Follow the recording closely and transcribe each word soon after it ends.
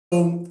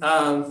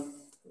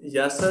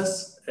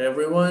Yassas,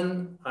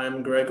 everyone.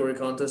 I'm Gregory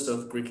Kontos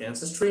of Greek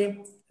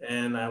Ancestry,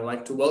 and I'd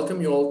like to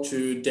welcome you all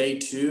to day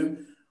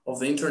 2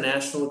 of the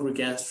International Greek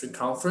Ancestry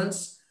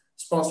Conference,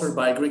 sponsored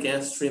by Greek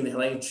Ancestry and the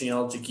Hellenic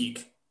Genealogy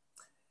Geek.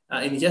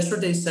 In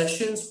yesterday's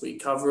sessions, we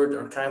covered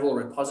archival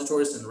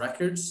repositories and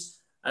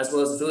records, as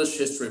well as village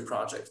history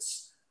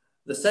projects.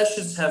 The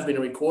sessions have been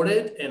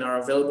recorded and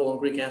are available on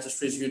Greek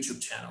Ancestry's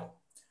YouTube channel.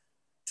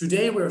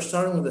 Today, we're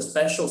starting with a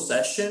special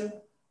session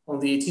on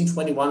the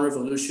 1821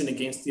 revolution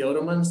against the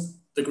Ottomans,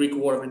 the Greek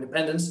War of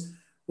Independence,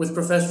 with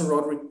Professor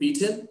Roderick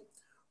Beaton,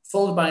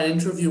 followed by an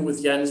interview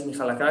with Yannis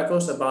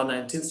Michalakakos about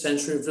 19th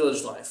century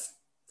village life.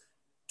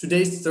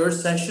 Today's third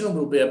session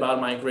will be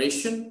about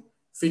migration,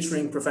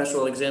 featuring Professor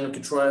Alexander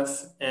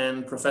Kitroev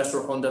and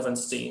Professor Honda van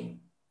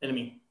Steen and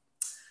me.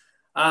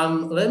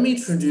 Let me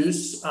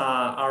introduce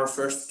our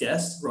first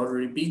guest,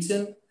 Roderick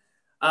Beaton.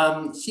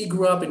 He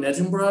grew up in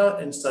Edinburgh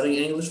and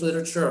studying English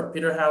literature at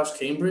Peterhouse,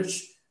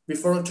 Cambridge,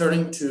 before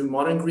returning to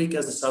modern Greek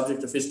as the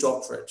subject of his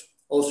doctorate,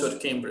 also at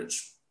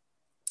Cambridge.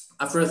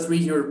 After a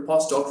 3-year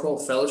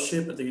postdoctoral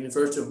fellowship at the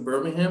University of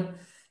Birmingham,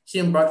 he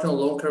embarked on a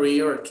long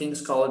career at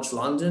King's College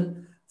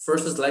London,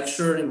 first as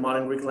lecturer in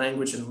modern Greek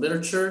language and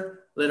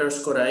literature, later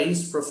as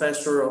Korais,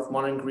 professor of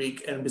modern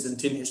Greek and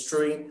Byzantine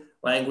history,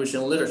 language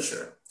and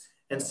literature,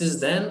 and since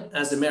then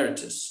as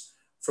emeritus.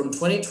 From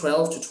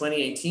 2012 to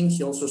 2018,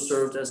 he also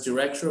served as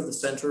director of the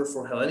Center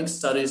for Hellenic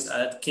Studies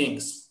at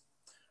King's.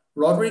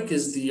 Roderick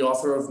is the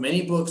author of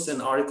many books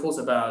and articles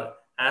about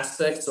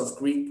aspects of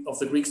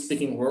the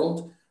Greek-speaking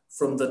world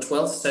from the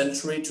 12th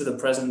century to the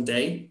present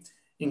day,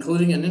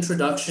 including an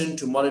introduction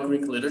to modern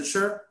Greek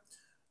literature,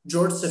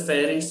 George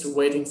Seferis'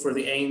 Waiting for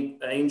the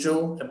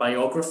Angel, a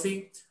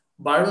biography,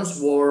 Byron's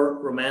War,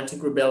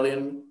 Romantic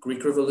Rebellion,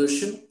 Greek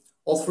Revolution,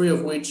 all three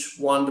of which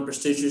won the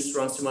prestigious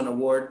Runciman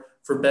Award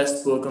for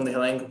Best Book on the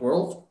Hellenic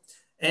World,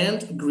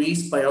 and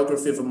Greece,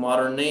 Biography of a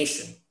Modern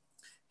Nation.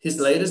 His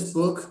latest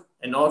book,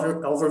 an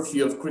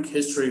overview of Greek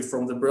history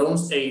from the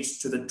Bronze Age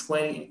to the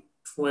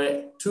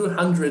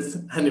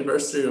 200th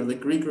anniversary of the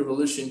Greek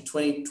Revolution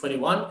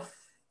 2021,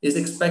 is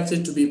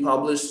expected to be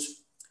published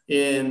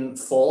in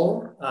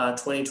fall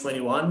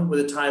 2021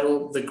 with the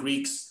title, The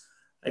Greeks,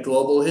 A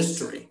Global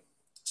History.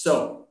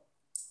 So,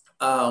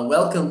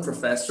 welcome,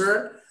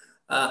 Professor.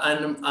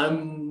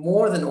 I'm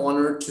more than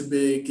honored to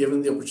be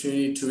given the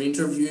opportunity to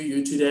interview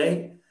you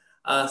today.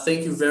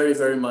 Thank you very,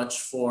 very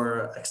much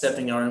for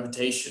accepting our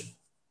invitation.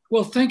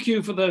 Well, thank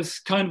you for those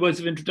kind words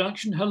of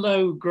introduction.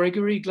 Hello,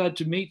 Gregory, glad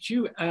to meet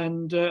you.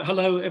 And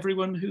hello,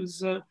 everyone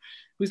who's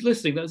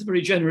listening. That's a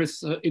very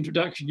generous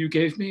introduction you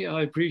gave me.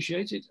 I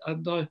appreciate it.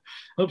 And I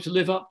hope to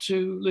live up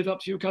to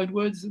your kind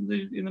words in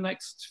the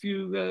next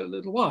few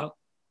little while.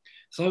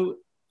 So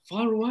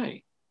fire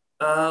away.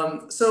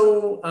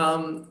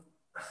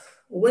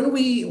 When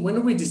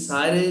we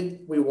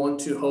decided we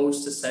want to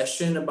host a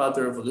session about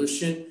the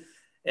revolution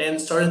and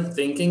started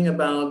thinking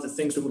about the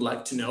things we would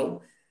like to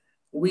know,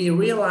 we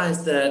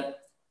realized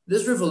that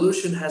this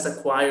revolution has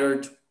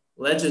acquired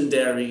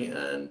legendary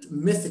and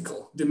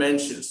mythical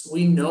dimensions.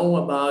 We know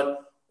about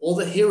all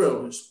the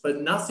heroes,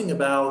 but nothing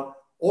about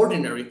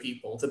ordinary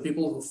people, the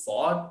people who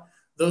fought,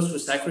 those who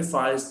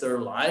sacrificed their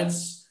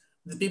lives,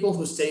 the people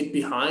who stayed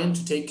behind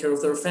to take care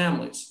of their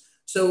families.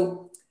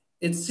 So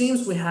it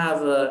seems we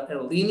have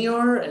a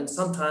linear and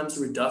sometimes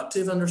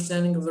reductive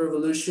understanding of the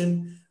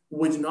revolution.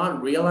 We do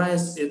not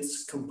realize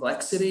its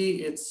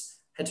complexity, its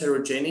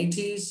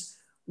heterogeneities.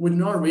 We did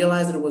not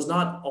realize that it was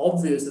not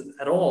obvious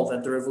at all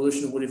that the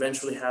revolution would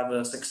eventually have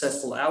a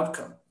successful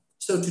outcome.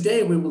 So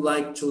today we would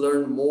like to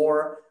learn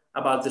more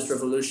about this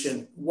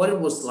revolution, what it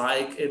was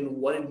like and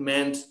what it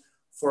meant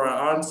for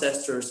our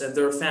ancestors and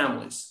their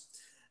families.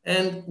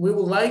 And we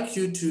would like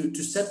you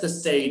to set the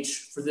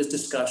stage for this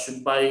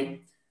discussion by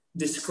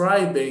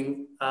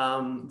describing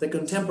the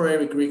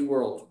contemporary Greek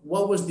world.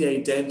 What was the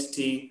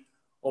identity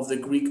of the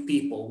Greek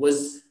people?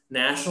 Was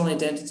national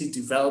identity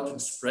developed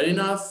and spread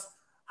enough?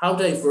 How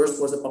diverse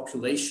was the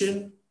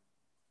population?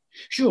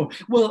 Sure.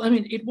 Well, I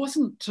mean, it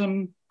wasn't,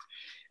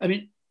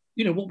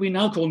 what we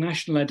now call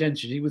national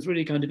identity was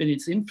really kind of in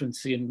its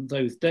infancy in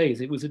those days.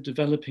 It was a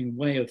developing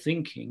way of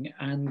thinking,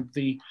 and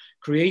the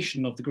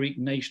creation of the Greek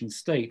nation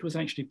state was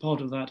actually part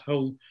of that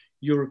whole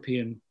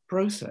European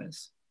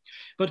process.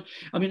 But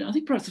I mean, I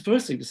think perhaps the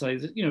first thing to say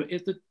is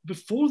that,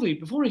 before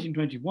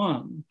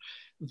 1821,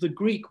 the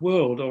Greek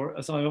world, or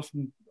as I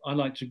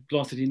like to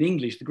gloss it in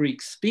English, the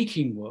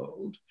Greek-speaking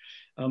world,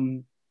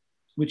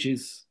 which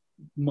is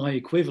my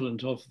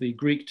equivalent of the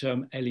Greek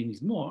term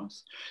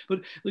Hellenismos,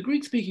 but the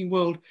Greek-speaking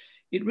world,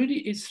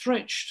 it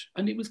stretched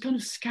and it was kind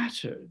of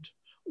scattered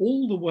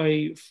all the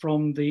way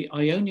from the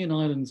Ionian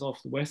Islands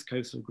off the west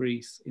coast of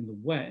Greece in the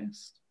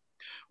west,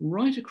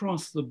 right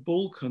across the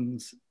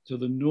Balkans to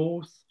the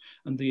north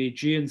and the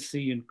Aegean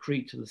Sea and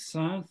Crete to the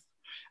south,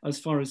 as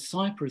far as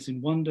Cyprus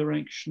in one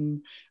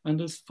direction and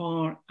as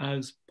far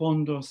as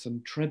Kontos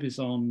and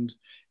Trebizond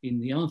in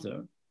the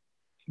other.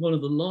 One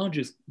of the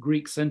largest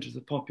Greek centers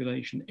of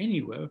population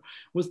anywhere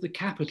was the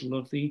capital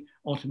of the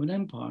Ottoman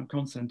Empire,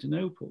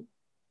 Constantinople.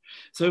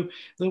 So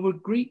there were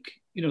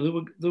Greek,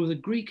 there was a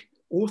Greek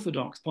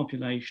Orthodox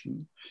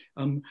population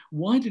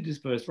widely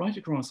dispersed right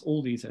across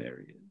all these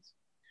areas.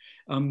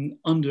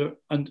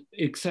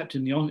 Except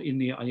in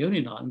the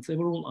Ionian Islands, they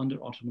were all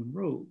under Ottoman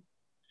rule.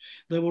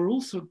 There were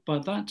also, by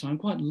that time,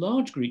 quite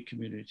large Greek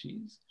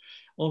communities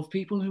of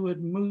people who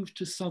had moved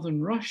to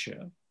southern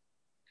Russia,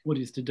 what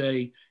is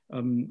today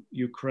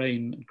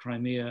Ukraine and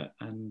Crimea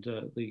and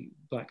the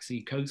Black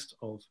Sea coast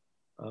of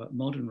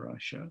modern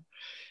Russia.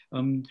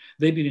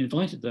 They'd been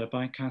invited there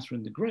by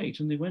Catherine the Great,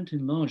 and they went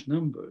in large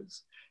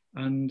numbers,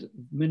 and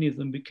many of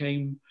them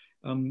became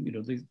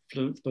they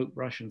spoke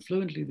Russian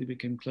fluently, they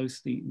became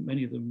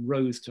many of them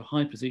rose to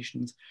high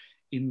positions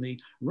in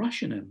the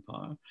Russian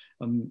Empire.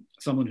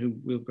 Someone who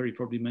we'll very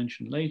probably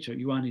mention later,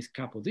 Ioannis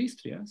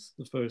Kapodistrias,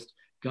 the first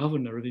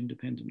governor of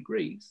independent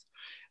Greece,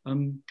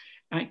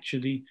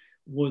 actually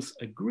was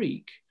a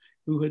Greek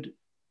who had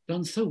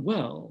done so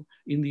well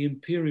in the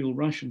Imperial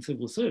Russian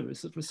civil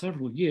service that for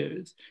several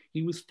years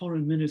he was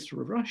foreign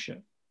minister of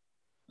Russia.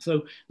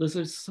 So there's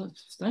a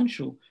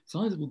substantial,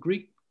 sizable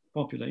Greek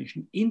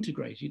population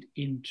integrated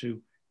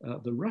into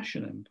the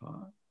Russian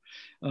Empire.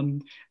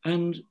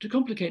 And to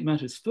complicate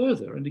matters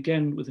further, and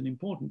again with an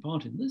important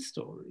part in this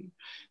story,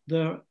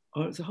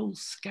 there's a whole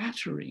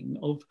scattering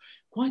of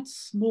quite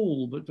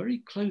small but very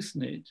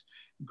close-knit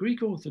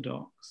Greek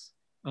Orthodox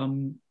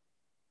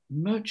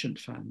merchant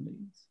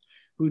families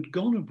who'd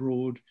gone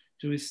abroad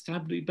to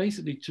establish,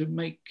 basically to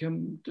make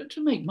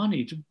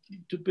money,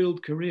 to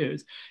build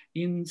careers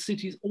in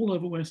cities all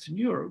over Western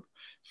Europe,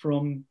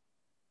 from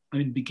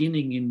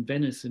beginning in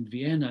Venice and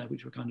Vienna,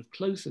 which were kind of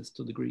closest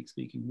to the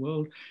Greek-speaking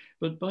world,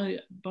 but by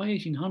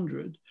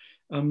 1800,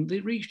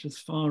 they reached as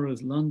far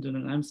as London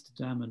and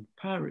Amsterdam and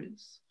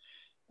Paris.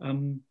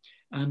 And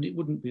it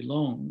wouldn't be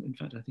long, in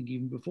fact, I think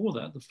even before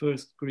that, the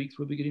first Greeks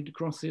were beginning to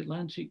cross the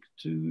Atlantic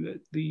to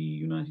the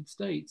United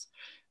States.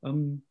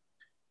 In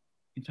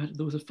fact,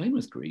 there was a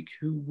famous Greek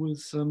who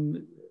was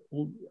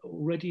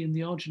already in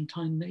the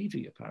Argentine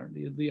Navy,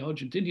 apparently, in the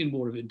Argentinian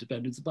War of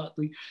Independence about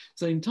the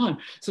same time.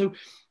 So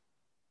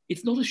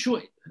it's not a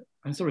short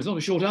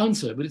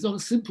answer, but it's not a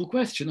simple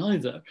question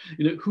either.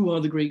 Who are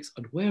the Greeks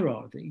and where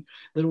are they?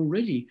 They're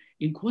already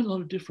in quite a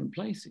lot of different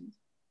places.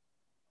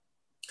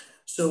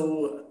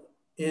 So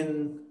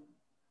in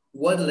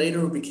what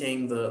later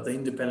became the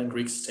independent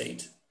Greek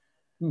state,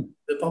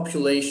 the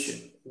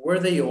population, were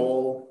they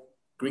all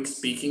Greek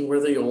speaking? Were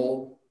they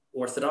all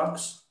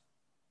Orthodox?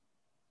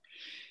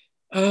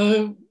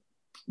 Well,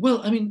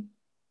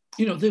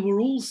 they were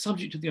all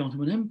subject to the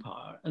Ottoman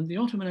Empire, and the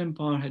Ottoman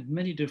Empire had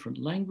many different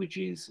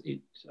languages.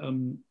 It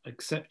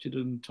accepted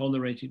and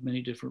tolerated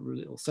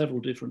several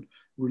different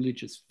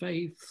religious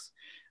faiths.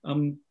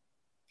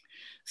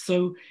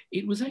 So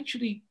it was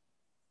actually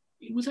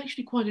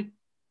quite a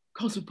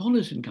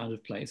cosmopolitan kind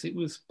of place. It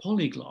was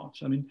polyglot.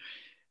 I mean,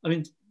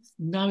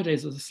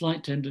 nowadays there's a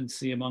slight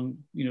tendency among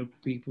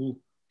people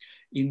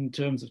in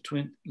terms of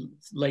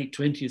late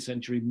 20th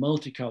century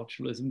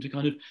multiculturalism to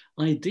kind of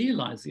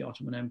idealize the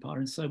Ottoman Empire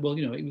and say, well,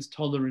 it was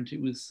tolerant, it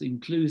was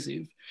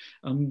inclusive.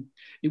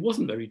 It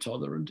wasn't very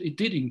tolerant. It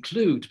did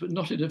include, but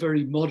not in a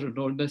very modern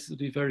or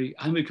necessarily very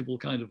amicable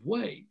kind of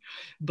way.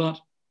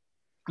 But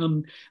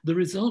the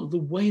result of the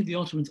way the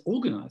Ottomans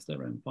organized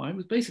their empire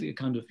was basically a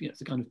kind of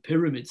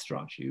pyramid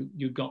structure.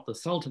 You got the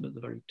Sultan at the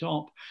very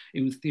top.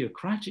 It was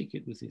theocratic.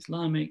 It was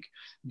Islamic.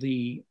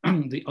 The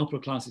upper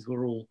classes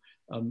were all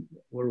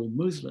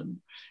Muslim,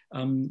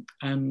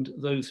 and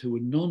those who were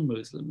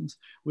non-Muslims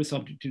were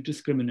subject to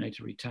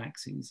discriminatory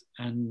taxes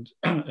and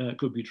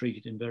could be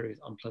treated in various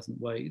unpleasant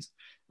ways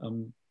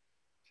in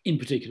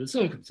particular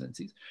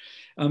circumstances.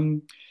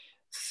 In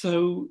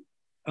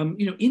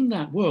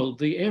that world,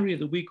 the area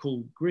that we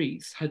call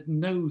Greece had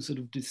no sort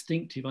of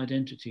distinctive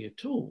identity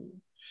at all.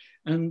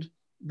 And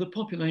the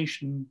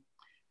population,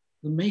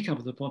 the makeup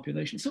of the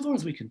population, so far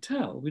as we can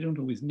tell, we don't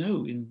always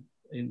know in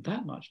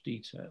that much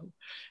detail,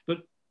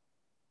 but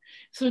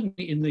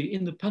certainly in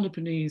the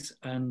Peloponnese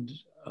and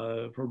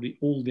probably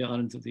all the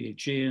islands of the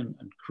Aegean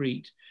and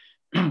Crete,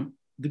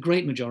 the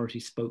great majority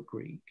spoke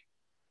Greek.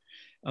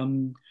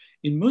 In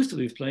most of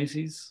these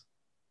places,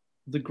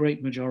 the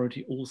great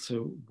majority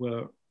also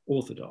were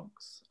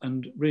Orthodox,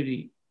 and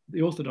really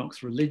the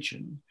Orthodox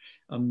religion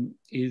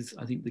is,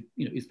 I think,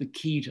 is the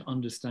key to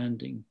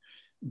understanding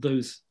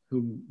those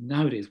whom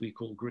nowadays we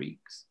call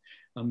Greeks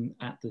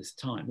at this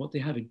time. What they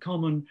have in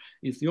common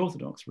is the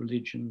Orthodox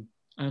religion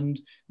and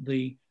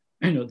the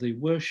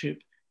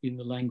worship in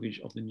the language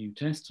of the New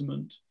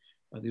Testament,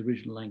 the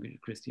original language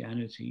of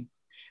Christianity,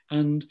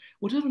 and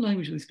whatever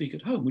language they speak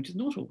at home, which is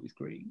not always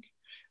Greek.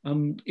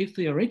 If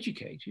they are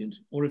educated,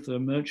 or if they're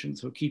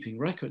merchants who are keeping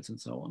records and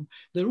so on,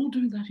 they're all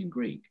doing that in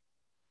Greek.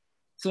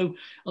 So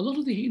a lot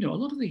of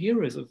the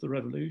heroes of the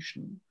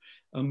revolution,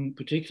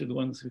 particularly the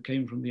ones who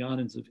came from the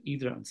islands of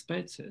Hydra and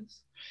Spetses,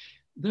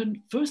 their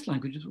first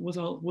language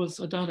was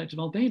a dialect of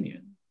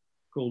Albanian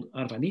called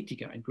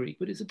Arvanitika in Greek,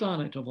 but it's a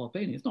dialect of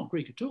Albanian. It's not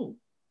Greek at all.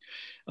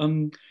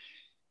 And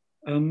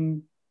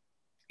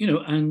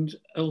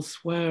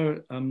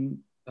elsewhere,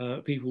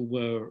 people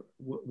were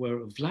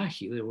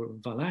Vlachi, they were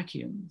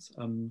Wallachians.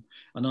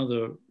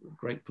 Another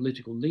great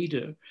political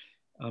leader,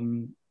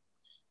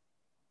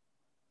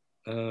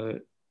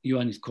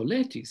 Ioannis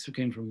Koletis, who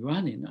came from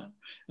Ioannina,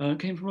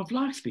 came from a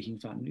Vlach-speaking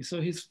family. So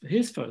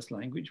his first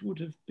language would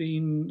have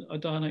been a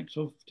dialect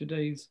of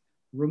today's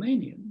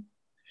Romanian.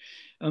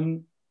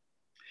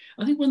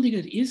 I think one thing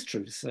that is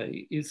true to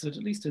say is that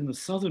at least in the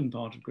southern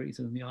part of Greece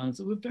and in the islands,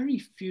 there were very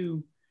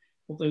few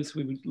of those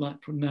we would like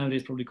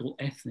nowadays probably call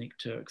ethnic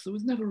Turks. There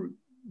was never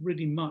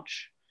really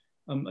much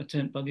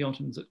attempt by the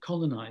Ottomans at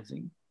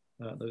colonizing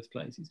those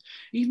places.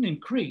 Even in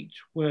Crete,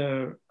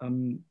 where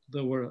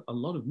there were a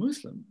lot of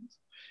Muslims,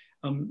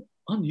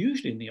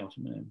 unusually in the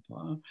Ottoman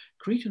Empire,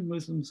 Cretan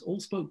Muslims all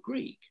spoke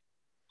Greek,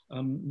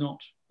 not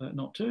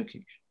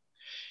Turkish.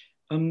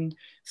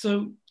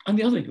 So, and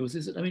the other thing was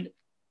is that, I mean,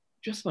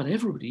 just about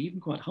everybody, even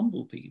quite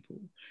humble people,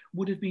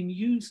 would have been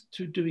used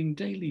to doing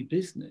daily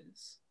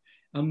business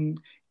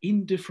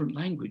in different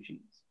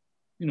languages.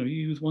 You know,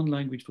 you use one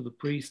language for the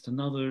priest,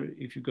 another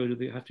if you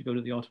have to go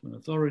to the Ottoman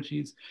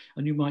authorities,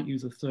 and you might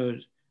use a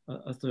third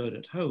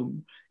at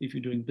home. If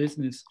you're doing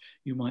business,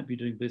 you might be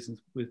doing business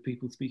with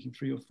people speaking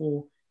 3 or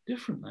 4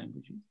 different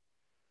languages.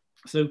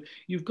 So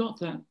you've got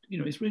that. You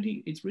know, it's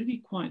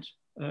really quite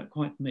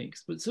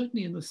mixed. But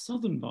certainly in the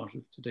southern part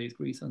of today's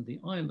Greece and the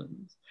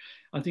islands,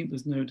 I think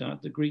there's no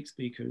doubt that Greek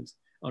speakers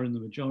are in the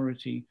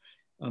majority,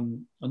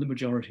 and the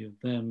majority of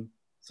them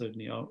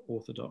certainly are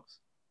Orthodox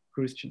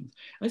Christians.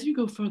 As you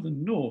go further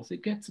north,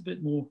 it gets a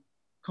bit more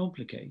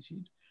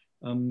complicated.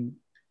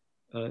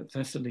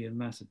 Thessaly and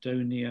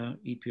Macedonia,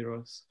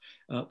 Epirus,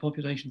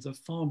 populations are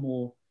far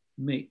more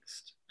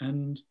mixed,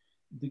 and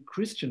the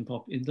Christian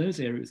in those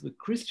areas, the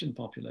Christian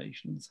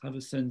populations have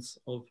a sense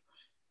of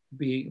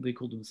being, they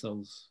call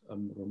themselves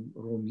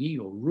Romi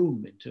or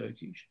Rum in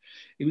Turkish.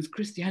 It was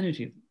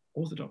Christianity,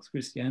 Orthodox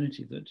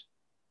Christianity, that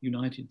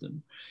united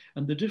them,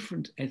 and the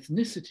different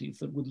ethnicities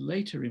that would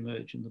later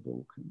emerge in the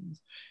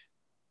Balkans.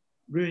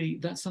 Really,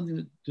 that's something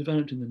that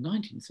developed in the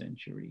 19th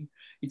century.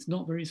 It's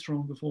not very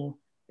strong before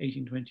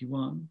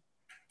 1821.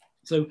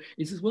 So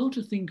it's as well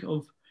to think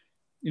of,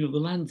 you know, the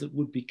lands that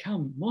would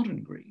become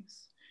modern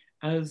Greece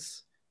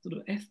as sort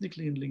of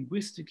ethnically and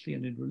linguistically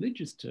and in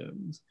religious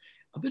terms,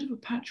 a bit of a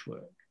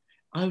patchwork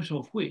out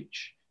of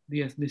which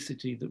the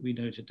ethnicity that we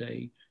know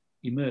today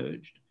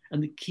emerged.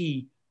 And the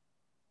key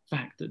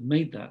fact that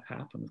made that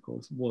happen, of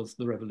course, was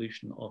the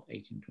revolution of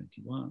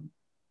 1821.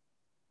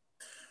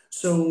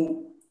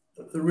 So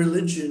the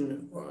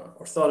religion,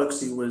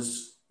 orthodoxy,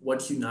 was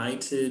what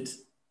united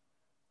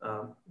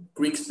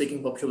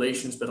Greek-speaking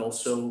populations, but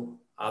also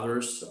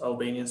others,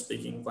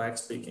 Albanian-speaking,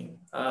 Black-speaking.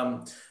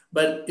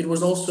 But it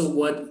was also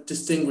what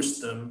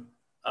distinguished them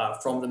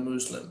from the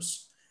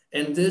Muslims.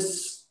 And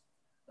this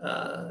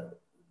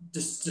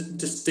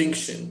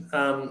distinction,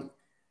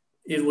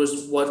 it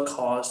was what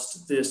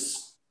caused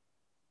this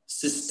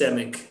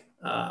systemic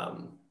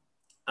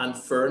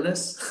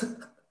unfairness.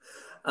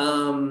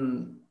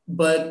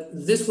 But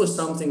this was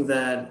something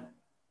that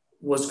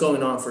was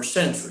going on for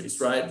centuries,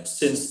 right?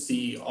 Since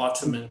the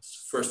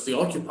Ottomans firstly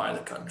occupied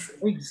the country.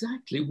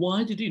 Exactly.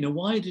 Why did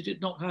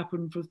it not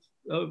happen for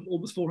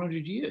almost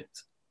 400 years?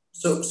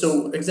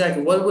 So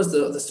exactly, what was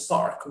the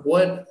spark?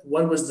 What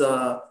was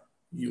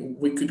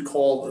we could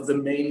call the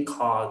main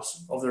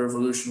cause of the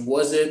revolution?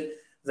 Was it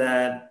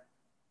that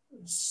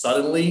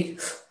suddenly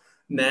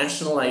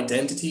national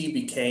identity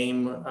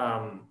became,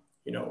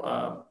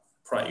 a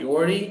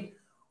priority,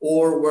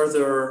 or were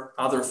there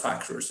other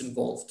factors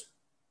involved?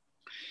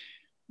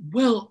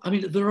 Well, I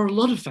mean, there are a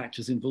lot of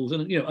factors involved,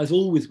 and as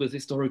always with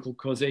historical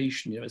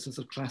causation, it's a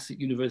sort of classic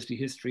university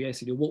history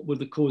essay. What were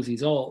the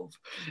causes of?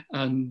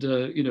 And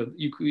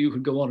you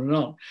could go on and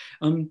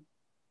on.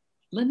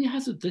 Let me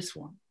hazard this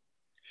one.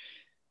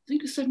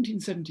 Think of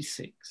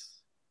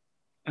 1776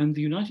 and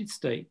the United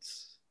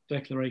States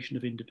Declaration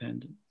of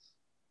Independence,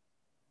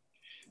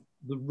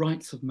 the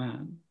rights of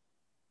man,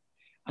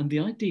 and the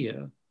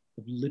idea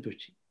of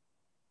liberty.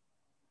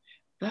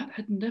 That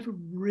had never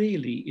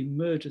really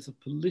emerged as a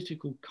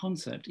political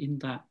concept in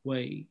that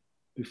way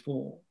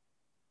before.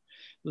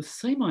 The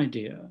same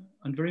idea,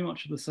 and very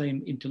much of the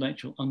same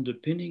intellectual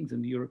underpinnings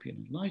in the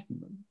European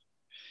Enlightenment,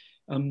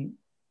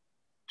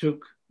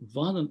 took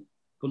violent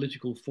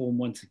political form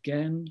once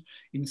again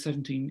in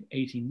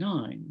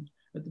 1789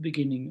 at the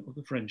beginning of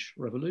the French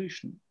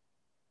Revolution.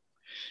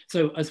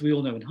 So, as we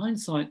all know in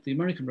hindsight, the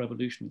American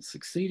Revolution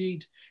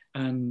succeeded,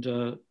 and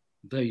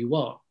there you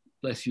are.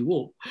 Bless you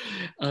all.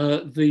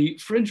 The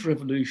French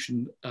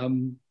Revolution,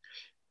 I'm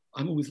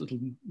always a little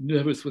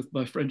nervous with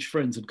my French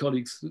friends and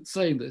colleagues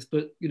saying this,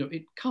 but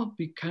it can't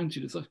be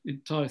counted as an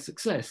entire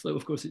success, though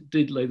of course it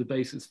did lay the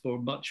basis for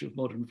much of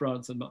modern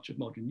France and much of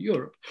modern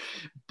Europe.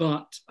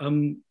 But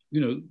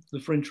the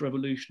French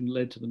Revolution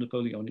led to the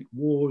Napoleonic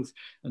Wars,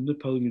 and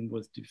Napoleon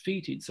was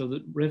defeated. So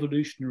that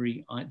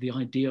the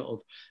idea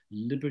of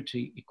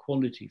liberty,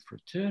 equality,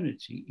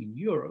 fraternity in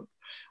Europe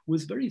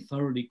was very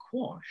thoroughly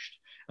quashed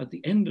at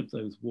the end of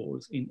those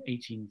wars in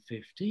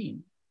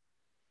 1815.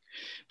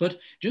 But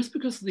just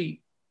because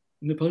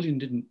Napoleon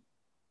didn't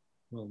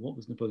well, what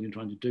was Napoleon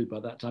trying to do by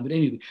that time? But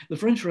anyway, the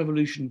French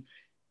Revolution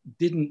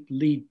didn't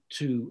lead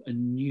to a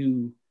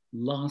new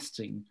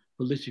lasting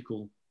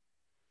political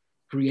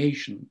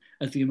creation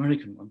as the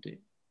American one did.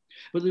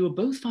 But they were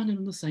both founded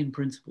on the same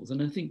principles.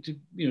 And I think to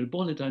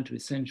boil it down to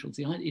essentials,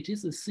 it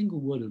is the single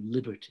word of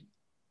liberty.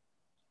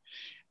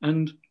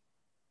 And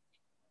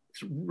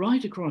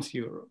right across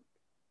Europe,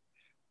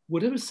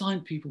 whatever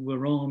side people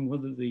were on,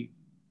 whether they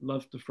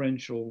loved the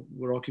French or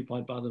were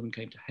occupied by them and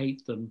came to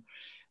hate them,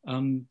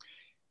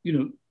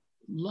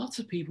 lots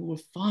of people were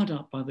fired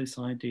up by this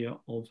idea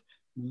of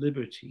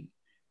liberty.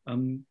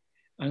 And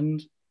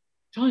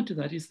tied to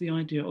that is the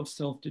idea of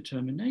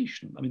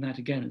self-determination. I mean, that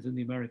again is in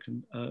the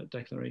American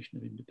Declaration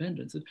of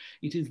Independence. That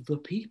it is the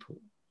people,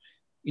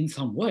 in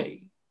some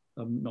way,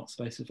 not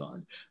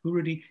specified, who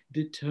really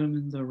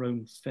determine their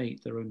own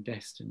fate, their own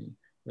destiny,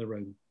 their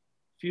own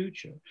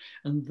future.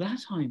 And that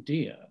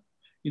idea,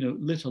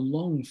 lit a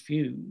long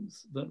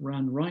fuse that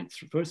ran right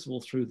through, first of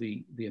all, through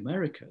the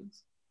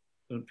Americas.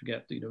 Don't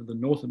forget, the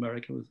North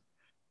America was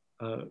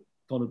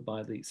followed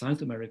by the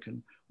South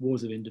American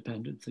wars of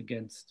independence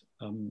against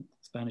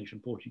Spanish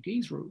and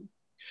Portuguese rule.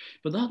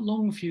 But that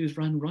long fuse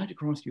ran right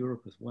across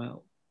Europe as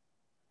well.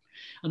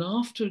 And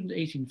after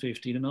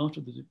 1815 and after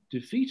the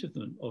defeat of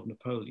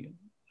Napoleon,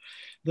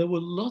 there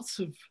were lots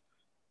of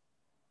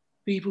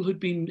people who'd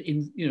been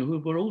who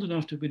were old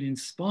enough to have been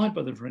inspired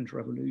by the French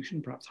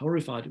Revolution, perhaps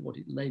horrified at what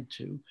it led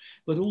to,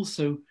 but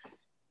also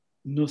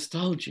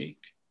nostalgic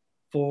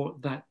for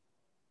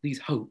these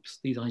hopes,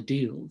 these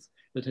ideals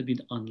that had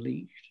been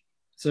unleashed.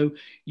 So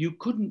you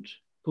couldn't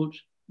put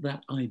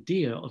that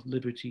idea of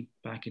liberty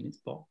back in its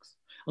box.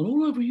 And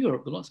all over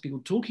Europe, there were lots of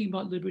people talking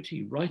about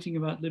liberty, writing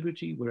about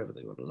liberty, wherever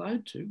they were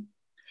allowed to.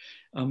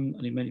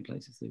 And in many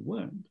places they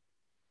weren't.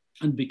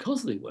 And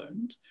because they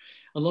weren't,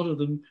 a lot of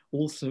them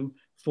also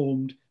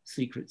formed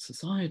secret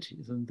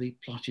societies and they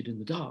plotted in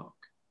the dark.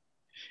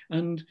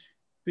 And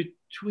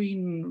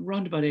between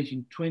around about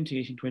 1820,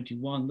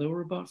 1821, there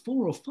were about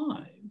 4 or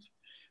 5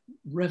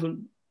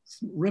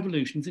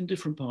 revolutions in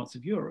different parts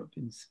of Europe,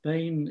 in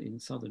Spain, in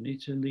southern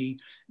Italy,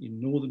 in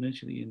northern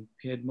Italy, in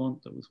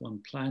Piedmont. There was one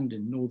planned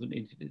in northern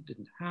Italy that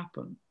didn't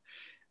happen.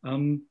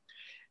 None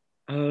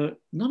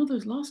of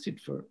those lasted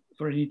for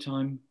any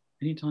time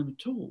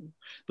at all.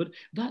 But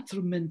that sort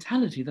of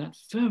mentality, that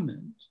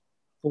ferment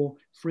for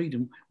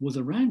freedom was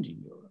around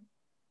in Europe.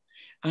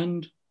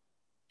 And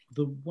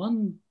the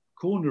one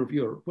corner of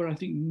Europe where I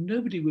think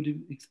nobody would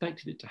have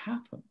expected it to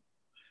happen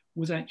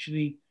was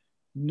actually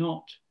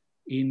not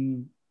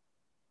in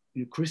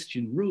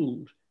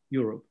Christian-ruled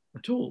Europe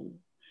at all,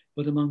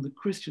 but among the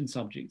Christian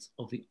subjects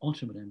of the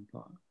Ottoman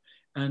Empire.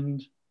 And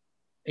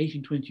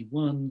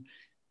 1821,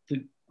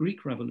 the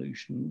Greek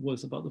Revolution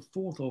was about the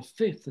 4th or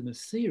 5th in a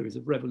series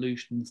of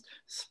revolutions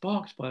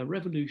sparked by a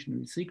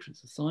revolutionary secret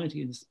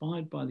society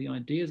inspired by the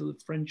ideas of the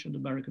French and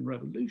American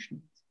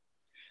revolutions.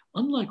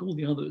 Unlike all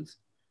the others,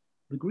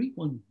 the Greek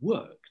one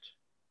worked.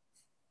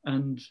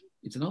 And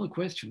it's another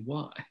question,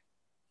 why?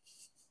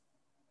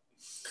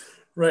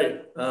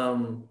 Right.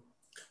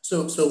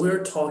 So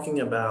we're talking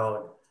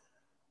about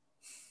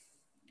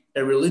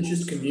a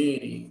religious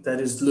community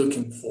that is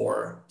looking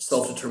for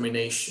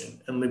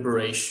self-determination and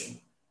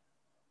liberation,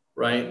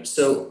 right?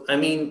 So, I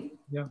mean,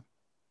 yeah,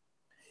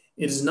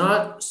 is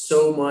it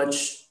so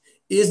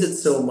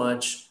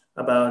much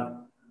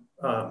about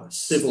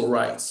civil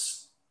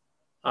rights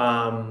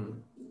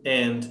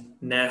and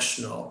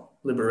national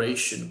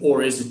liberation,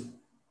 or is it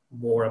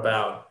more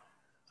about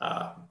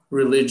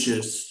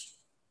religious,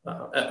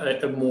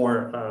 a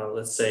more,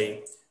 let's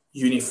say,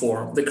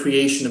 uniform, the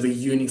creation of a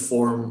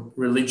uniform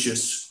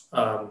religious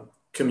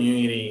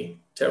community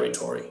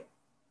territory?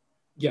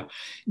 Yeah,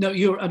 no,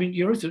 you're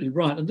absolutely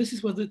right, and this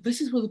is where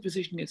the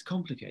position gets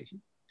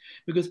complicated,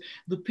 because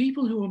the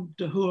people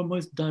who are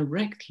most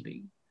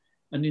directly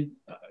and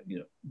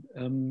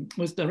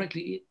most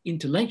directly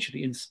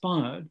intellectually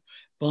inspired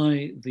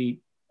by the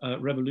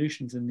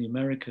revolutions in the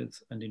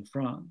Americas and in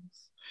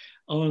France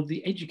are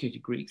the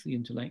educated Greeks, the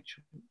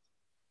intellectuals.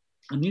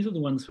 And these are the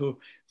ones who are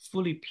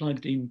fully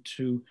plugged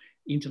into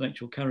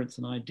intellectual currents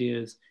and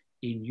ideas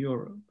in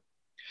Europe.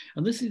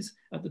 And this is,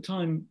 at the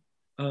time,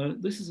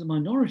 this is a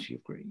minority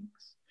of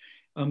Greeks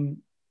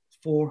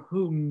for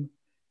whom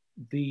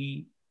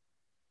the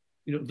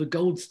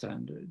gold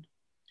standard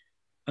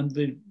and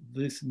the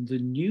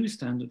new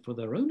standard for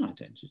their own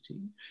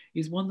identity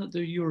is one that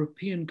their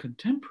European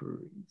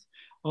contemporaries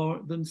are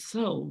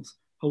themselves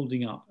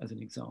holding up as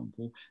an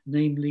example,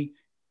 namely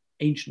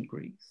ancient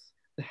Greece,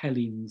 the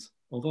Hellenes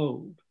of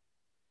old.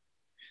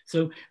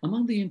 So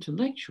among the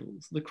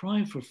intellectuals, the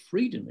cry for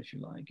freedom, if you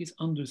like, is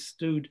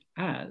understood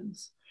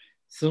as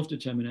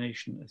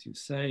self-determination, as you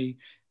say,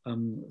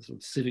 sort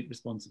of civic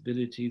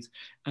responsibilities,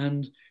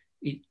 and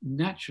it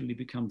naturally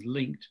becomes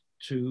linked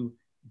to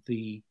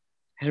the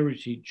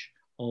heritage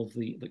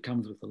that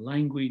comes with the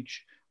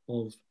language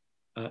of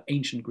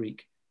ancient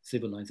Greek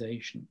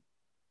civilization.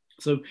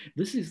 So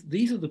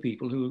these are the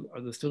people who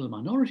are still a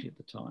minority at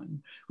the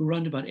time, who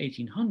around about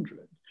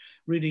 1800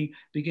 really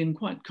begin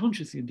quite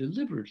consciously and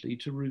deliberately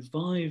to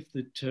revive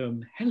the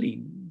term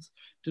Hellenes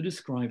to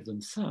describe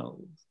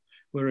themselves,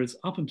 whereas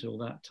up until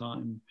that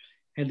time,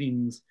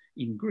 Hellenes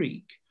in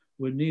Greek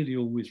were nearly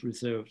always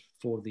reserved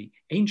for the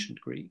ancient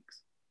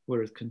Greeks,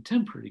 whereas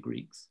contemporary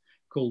Greeks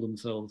call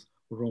themselves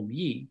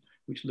Romii,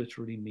 which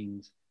literally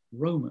means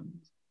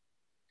Romans.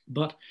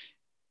 But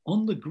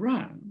on the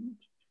ground,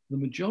 the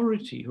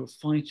majority who are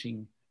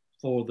fighting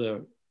for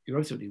their, you're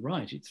absolutely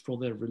right, it's for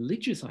their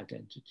religious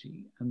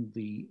identity and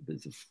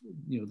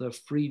their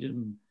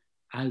freedom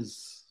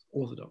as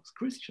Orthodox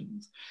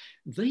Christians.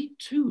 They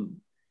too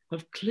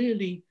have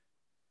clearly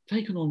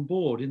taken on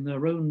board in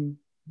their own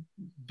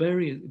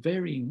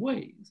varying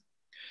ways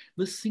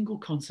the single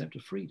concept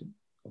of freedom,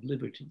 of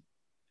liberty.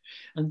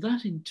 And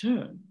that in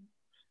turn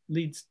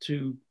leads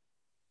to,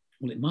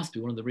 well, it must be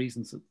one of the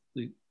reasons that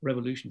the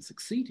revolution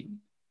succeeded,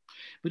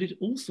 but it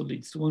also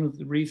leads to one of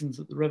the reasons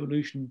that the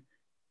revolution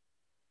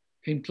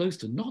came close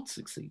to not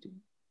succeeding,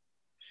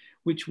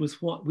 which was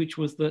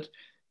that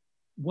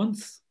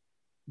once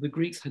the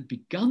Greeks had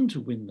begun to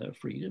win their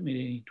freedom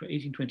in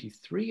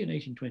 1823 and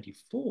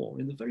 1824,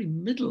 in the very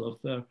middle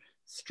of their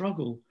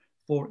struggle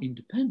for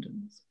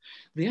independence,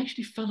 they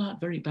actually fell out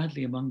very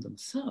badly among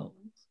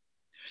themselves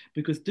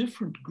because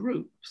different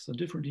groups and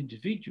different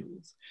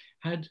individuals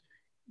had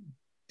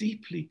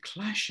deeply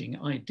clashing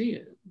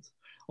ideas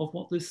of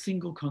what this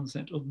single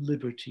concept of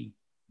liberty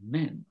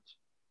meant.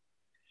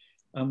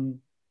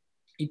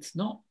 It's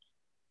not,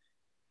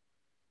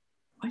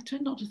 I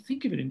tend not to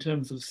think of it in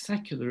terms of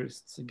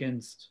secularists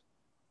against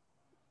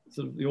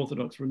sort of the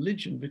Orthodox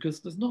religion,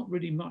 because there's not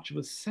really much of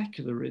a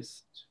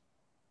secularist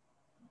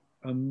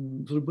sort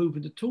of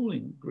movement at all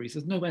in Greece.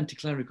 There's no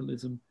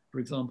anti-clericalism, for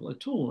example,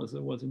 at all, as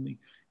there was in the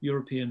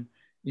European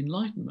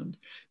Enlightenment.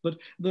 But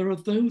there are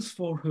those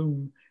for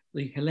whom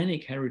the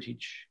Hellenic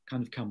heritage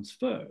kind of comes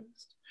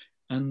first,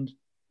 and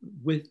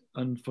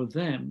for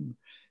them,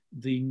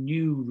 the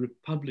new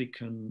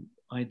republican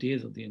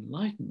ideas of the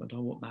Enlightenment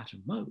are what matter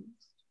most.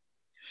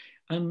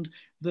 And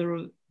there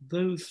are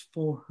those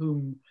for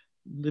whom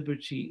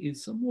liberty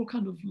is a more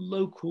kind of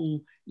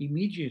local,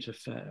 immediate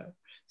affair.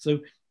 So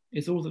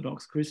it's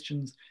Orthodox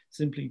Christians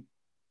simply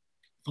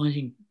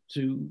fighting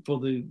for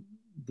the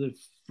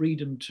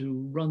freedom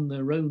to run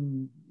their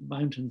own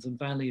mountains and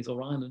valleys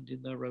or island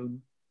in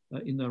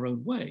their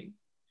own way.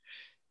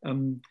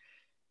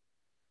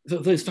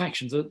 Those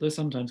factions they're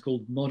sometimes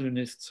called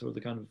modernists, or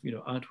the kind of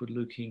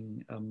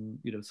outward-looking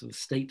sort of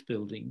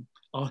state-building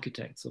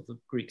architects of the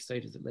Greek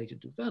state as it later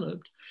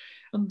developed,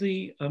 and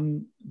the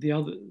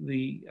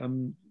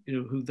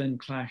who then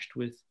clashed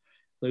with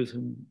those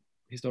whom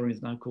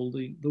historians now call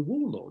the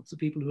warlords, the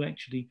people who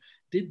actually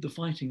did the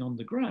fighting on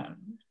the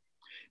ground,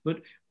 but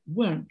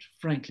weren't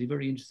frankly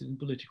very interested in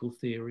political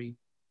theory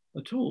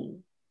at all.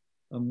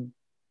 I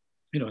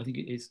think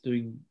it's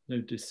doing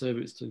no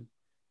disservice to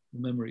the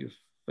memory of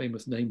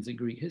famous names in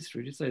Greek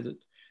history to say that,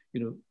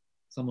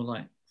 someone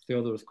like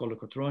Theodoros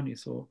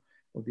Kolokotronis or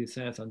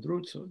Odysseus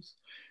Androutsos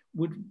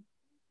would,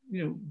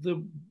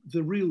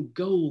 the real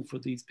goal for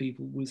these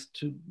people was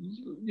to,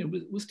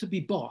 was to be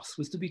boss,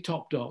 was to be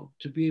top dog,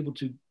 to be able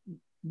to,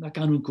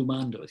 nakanun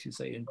commando, as you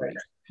say in Greek,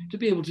 to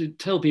be able to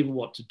tell people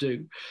what to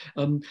do.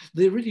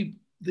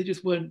 They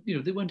just weren't,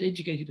 they weren't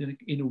educated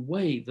in a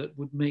way that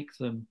would make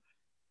them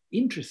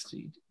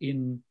interested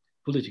in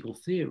political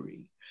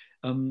theory.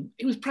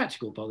 It was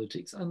practical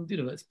politics, and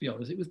let's be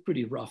honest, it was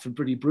pretty rough and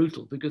pretty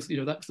brutal because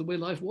that's the way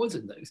life was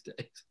in those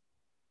days.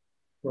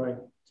 Right.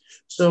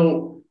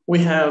 So we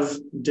have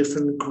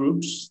different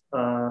groups,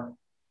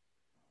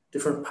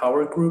 different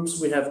power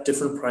groups. We have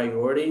different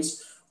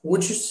priorities.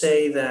 Would you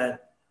say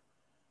that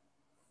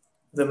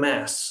the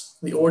mass,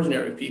 the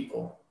ordinary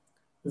people,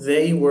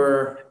 they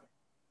were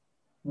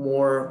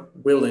more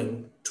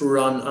willing to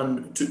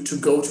run to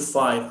go to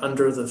fight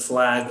under the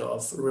flag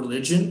of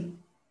religion?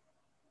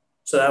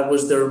 So that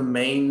was their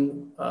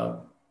main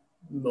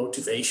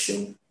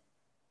motivation?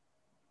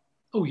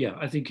 Oh yeah,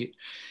 I think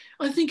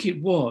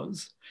it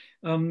was.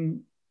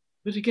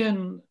 But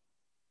again,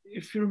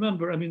 if you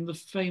remember, the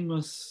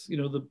famous,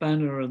 the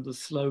banner and the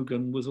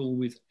slogan was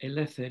always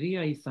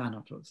Ελευθερία ή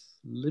Θάνατος,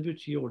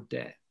 liberty or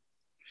death.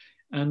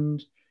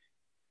 And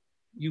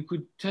you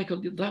could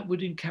that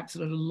would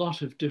encapsulate a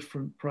lot of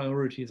different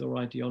priorities or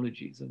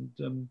ideologies. And,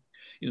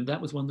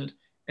 that was one that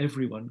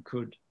everyone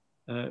could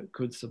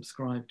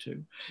subscribe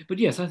to. But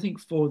yes, I think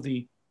for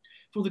the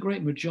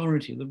great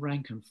majority of the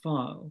rank and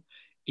file,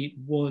 it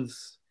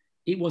was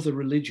a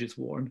religious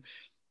war.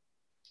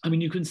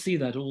 And you can see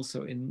that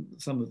also in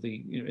some of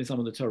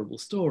the terrible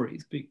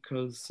stories,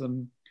 because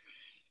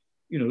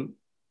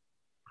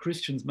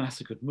Christians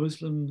massacred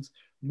Muslims,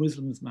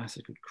 Muslims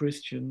massacred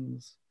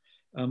Christians,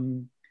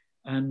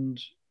 and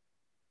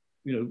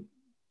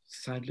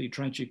sadly,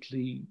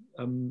 tragically,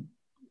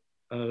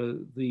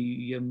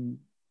 the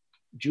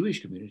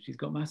Jewish communities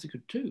got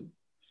massacred too,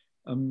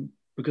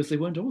 because they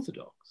weren't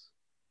Orthodox.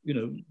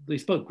 They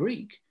spoke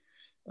Greek,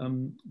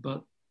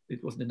 but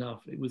it wasn't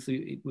enough. It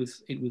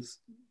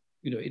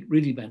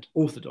really meant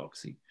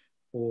orthodoxy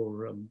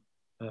or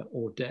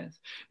or death.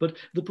 But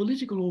the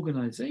political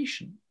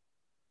organization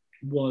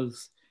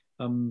was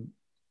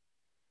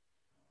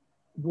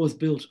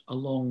built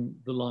along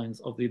the lines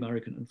of the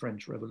American and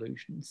French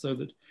Revolution, so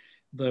that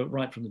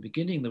right from the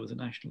beginning, there was a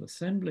National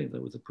Assembly,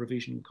 there was a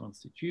provisional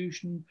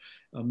constitution,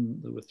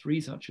 there were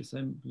 3 such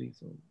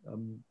assemblies, or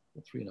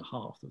 3 and a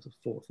half, there was a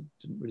 4th that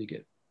didn't really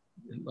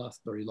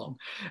last very long.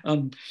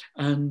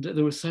 And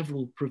there were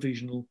several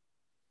provisional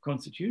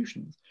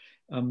constitutions.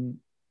 I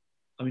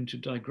mean, to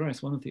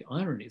digress, one of the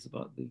ironies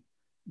about the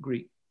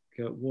Greek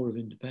War of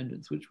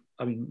Independence,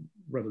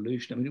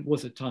 revolution, it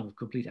was a time of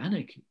complete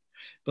anarchy.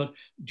 But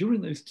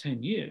during those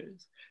 10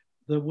 years,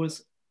 there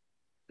was,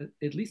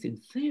 at least in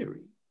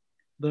theory,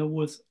 there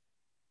was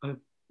a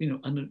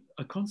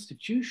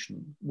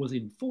constitution was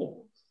in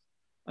force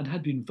and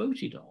had been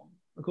voted on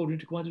according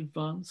to quite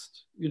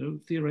advanced,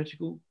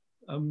 theoretical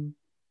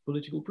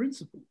political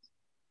principles.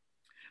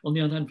 On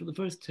the other hand, for the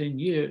first 10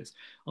 years,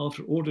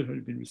 after order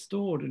had been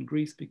restored and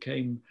Greece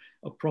became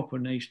a proper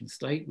nation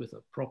state with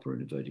a proper,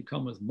 in inverted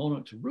commas,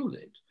 monarch to rule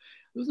it,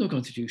 there was no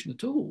constitution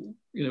at all.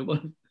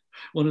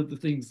 One of the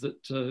things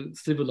that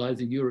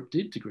civilizing Europe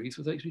did to Greece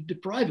was actually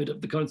deprive it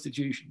of the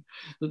constitution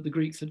that the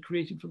Greeks had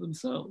created for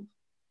themselves.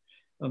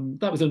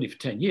 That was only for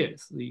 10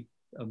 years.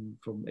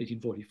 From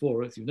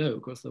 1844, as you know,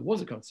 of course, there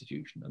was a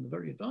constitution, and a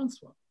very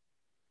advanced one.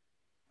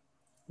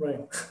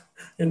 Right.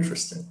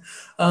 Interesting.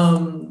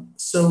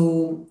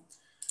 So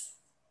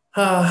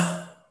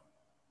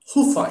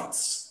who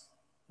fights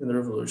in the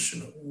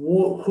revolution?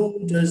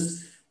 Who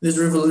does this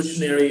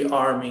revolutionary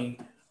army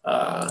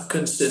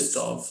consist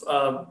of?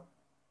 Are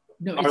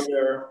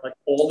there like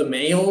all the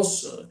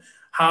males?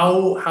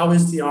 How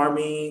is the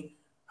army?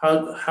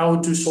 How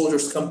do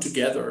soldiers come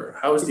together?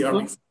 How is the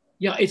army?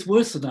 Yeah, it's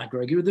worse than that,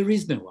 Gregory. There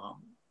is no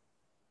army.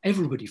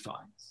 Everybody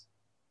fights.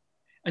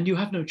 And you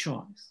have no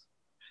choice.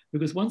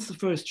 Because once the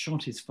first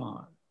shot is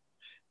fired,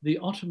 the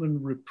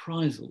Ottoman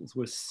reprisals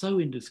were so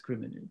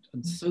indiscriminate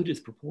and so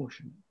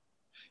disproportionate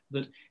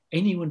that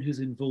anyone who's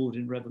involved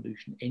in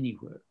revolution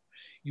anywhere,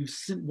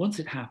 once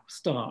it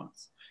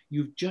starts,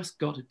 you've just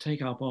got to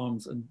take up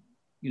arms and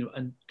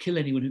kill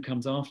anyone who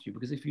comes after you,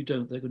 because if you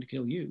don't, they're going to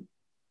kill you.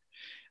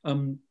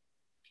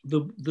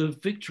 The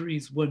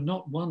victories were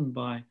not won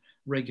by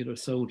regular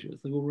soldiers.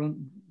 They were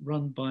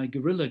run by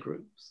guerrilla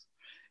groups.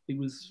 It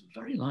was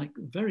very like,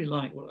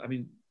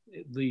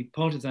 the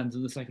partisans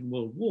in the Second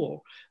World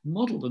War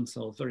modeled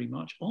themselves very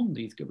much on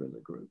these guerrilla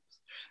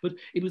groups. But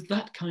it was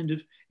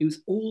it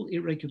was all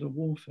irregular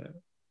warfare.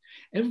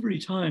 Every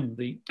time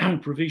the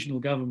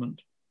provisional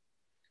government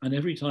and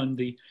every time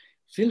the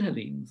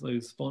Philhellenes,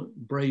 those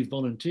brave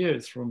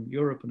volunteers from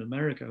Europe and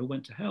America who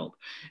went to help,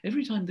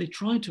 every time they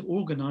tried to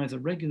organize a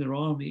regular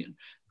army and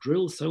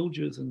drill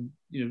soldiers and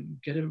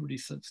get everybody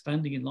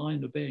standing in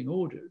line obeying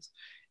orders,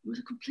 it was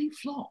a complete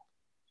flop.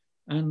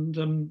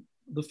 And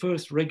the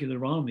first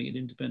regular army in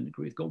independent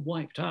Greece got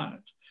wiped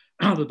out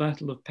at the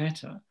Battle of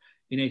Petta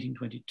in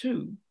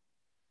 1822.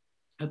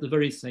 At the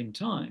very same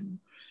time,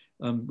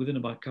 within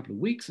about a couple of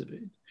weeks of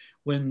it,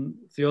 when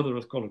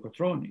Theodoros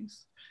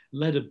Kolokotronis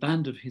led a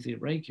band of his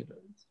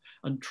irregulars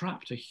and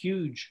trapped a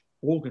huge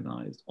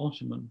organized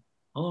Ottoman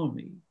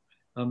army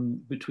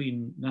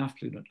between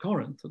Nafplun and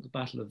Corinth at the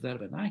Battle of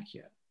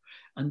Dervenakia,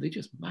 and they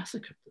just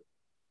massacred them.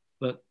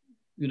 But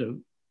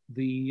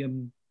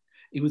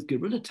it was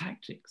guerrilla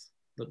tactics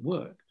that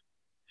worked.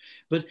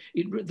 But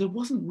there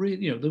wasn't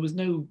really, there was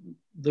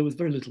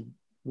very little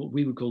what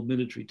we would call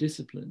military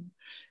discipline.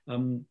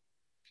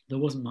 There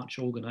wasn't much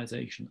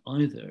organization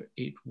either.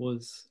 It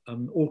was,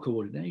 or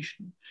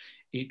coordination.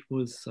 It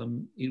was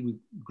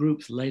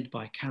groups led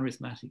by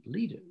charismatic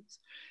leaders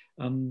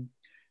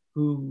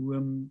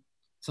who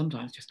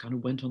sometimes just kind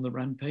of went on the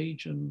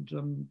rampage, and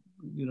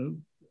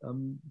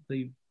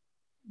they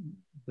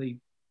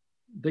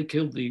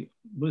killed the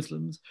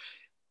Muslims,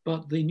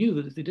 but they knew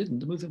that if they didn't,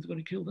 the Muslims were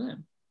going to kill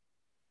them.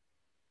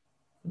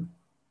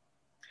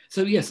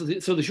 So yes,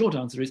 so the short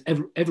answer is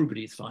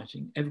everybody is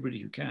fighting, everybody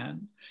who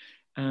can.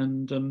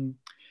 And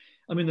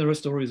there are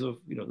stories of,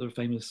 there are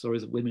famous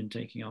stories of women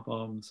taking up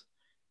arms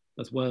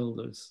as well.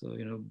 There's,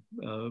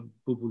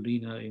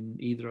 Bubulina in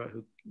Idra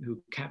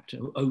who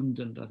owned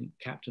and I think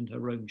captained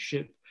her own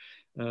ship,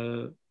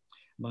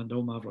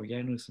 Mando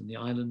Mavroyanus in the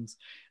islands.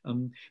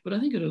 But I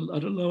think at a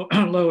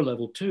lower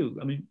level too,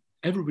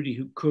 everybody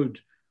who could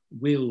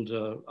wield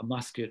a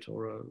musket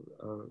or a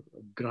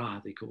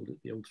gra, they called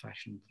it, the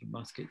old-fashioned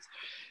muskets.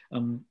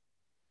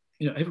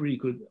 Everybody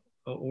could,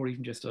 or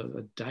even just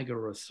a dagger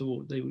or a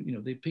sword.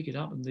 They pick it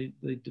up and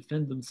they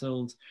defend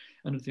themselves.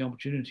 And if the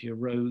opportunity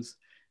arose,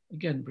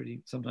 again,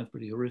 sometimes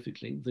pretty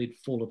horrifically, they'd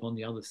fall upon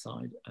the other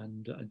side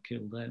and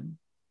kill them.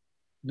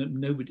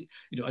 Nobody,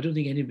 I don't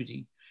think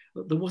anybody.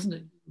 There was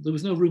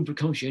no room for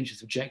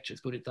conscientious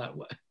objectors, put it that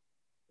way.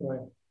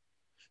 Right.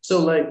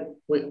 So, like,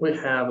 we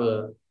have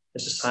a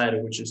society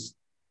which is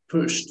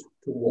pushed to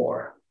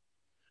war,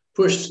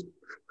 to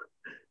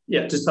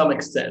some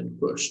extent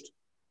pushed.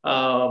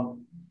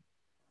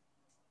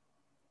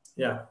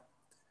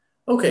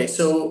 Okay,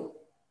 so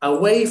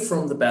away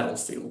from the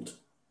battlefield,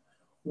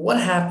 what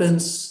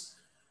happens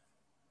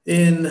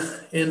in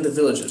the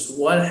villages?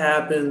 What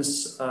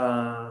happens?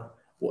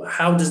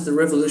 How does the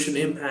revolution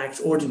impact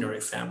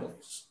ordinary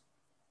families?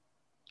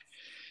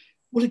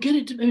 Well,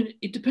 again,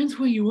 it depends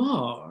where you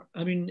are.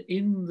 I mean,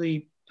 in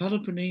the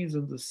Peloponnese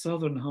and the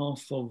southern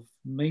half of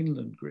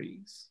mainland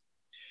Greece,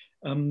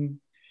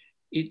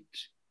 it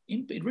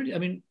really, I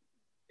mean,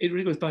 it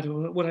really goes back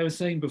to what I was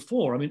saying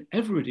before. I mean,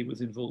 everybody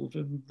was involved,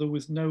 and there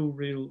was no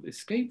real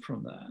escape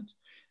from that.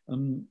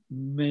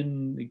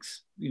 Men,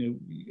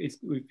 if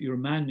you're a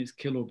man, is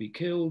kill or be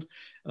killed.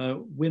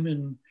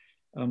 Women,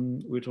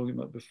 we were talking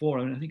about before.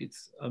 I mean, I think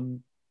it's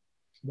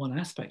one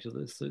aspect of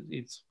this that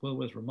it's well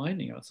worth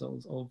reminding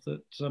ourselves of,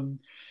 that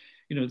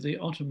the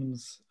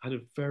Ottomans had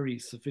a very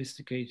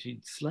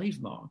sophisticated slave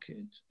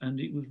market, and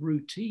it was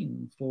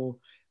routine for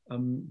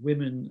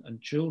women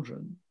and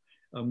children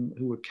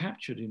who were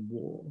captured in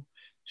war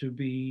to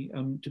be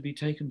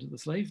taken to the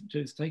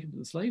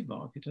slave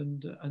market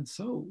and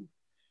sold.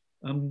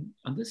 And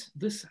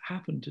this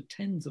happened to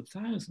tens of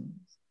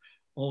thousands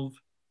of,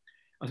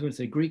 I was going to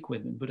say Greek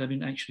women, but I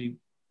mean actually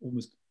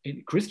almost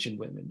any Christian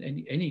women,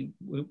 any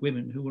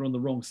women who were on the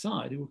wrong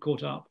side, who were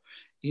caught up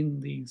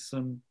in these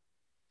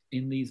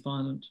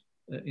violent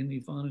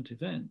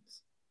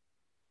events.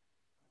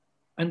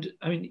 And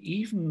I mean,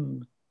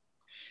 even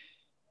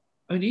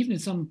in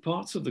some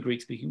parts of the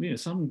Greek-speaking,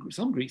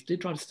 some Greeks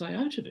did try to stay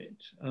out of it.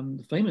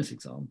 The famous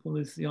example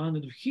is the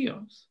island of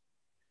Chios,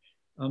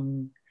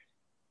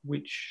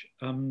 which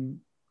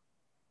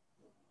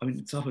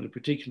it suffered a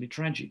particularly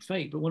tragic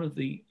fate. But one of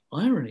the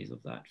ironies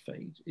of that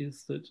fate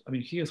is that, I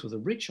mean, Chios was a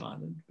rich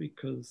island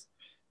because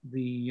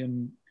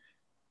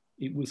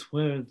it was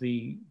where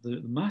the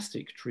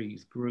mastic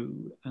trees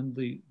grew, and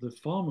the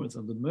farmers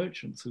and the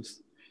merchants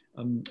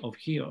of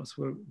Chios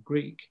were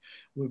Greek,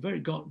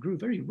 grew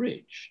very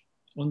rich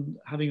on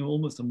having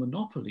almost a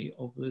monopoly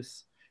of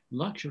this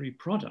luxury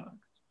product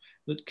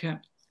that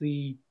kept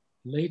the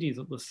ladies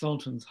of the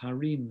Sultan's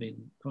harem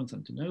in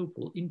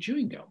Constantinople in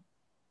chewing gum.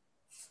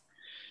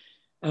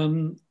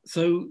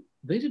 So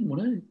they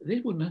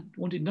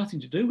wanted nothing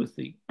to do with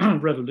the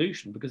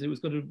revolution because it was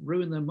going to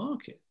ruin their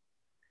market.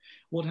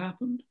 What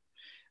happened?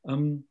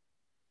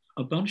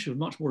 A bunch of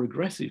much more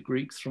aggressive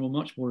Greeks from a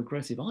much more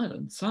aggressive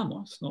island,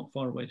 Samos, not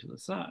far away to the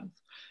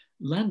south,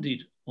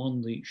 landed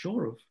on the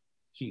shore of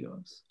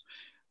Chios,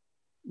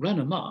 ran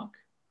amok,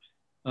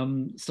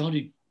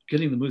 started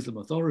killing the Muslim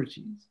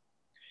authorities,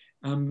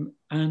 and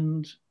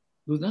there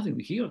was nothing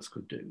the Chios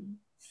could do.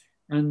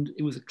 And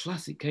it was a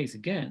classic case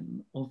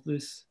again of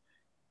this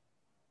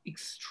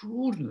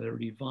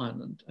extraordinarily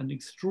violent and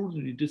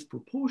extraordinarily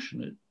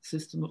disproportionate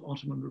system of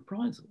Ottoman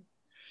reprisal.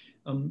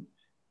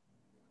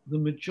 The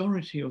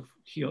majority of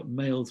Chiot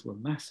males were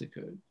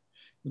massacred.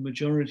 The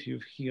majority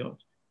of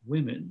Chiot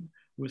women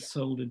were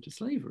sold into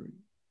slavery,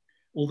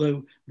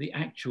 although the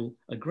actual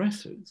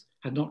aggressors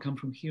had not come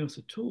from Chios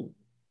at all.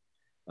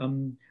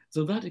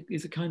 So that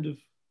is a kind of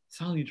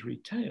salutary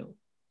tale.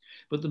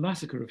 But the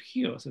massacre of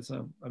Chios, as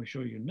I'm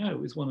sure you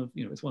know, is one of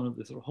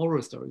the sort of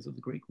horror stories of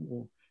the Greek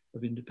War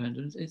of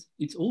Independence.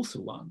 It's also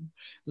one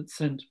that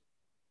sent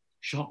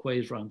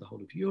shockwaves around the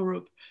whole of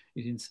Europe.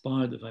 It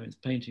inspired the famous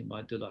painting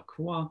by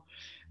Delacroix.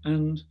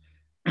 And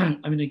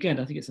I mean, again,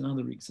 I think it's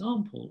another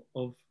example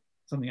of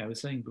something I was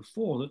saying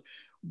before, that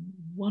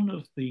one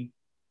of the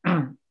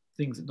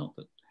things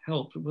that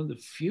helped, but one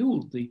that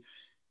fueled the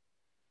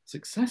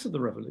success of the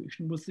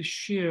revolution was the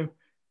sheer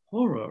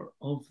horror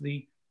of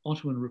the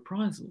Ottoman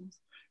reprisals,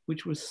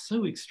 which was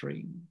so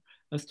extreme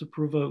as to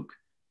provoke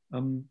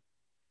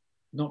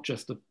not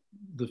just the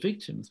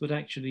victims, but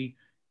actually,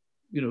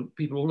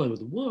 people all over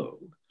the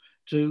world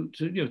to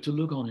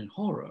look on in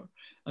horror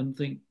and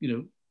think,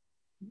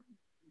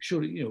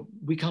 surely,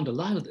 we can't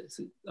allow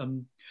this.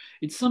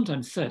 It's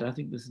sometimes said, I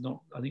think it's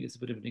a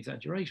bit of an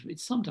exaggeration, but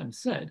it's sometimes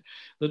said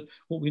that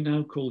what we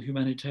now call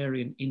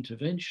humanitarian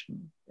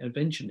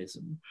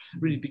interventionism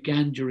really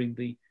began during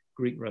the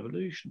Greek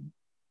Revolution.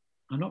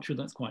 I'm not sure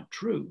that's quite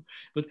true,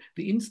 but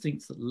the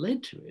instincts that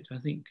led to it, I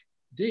think,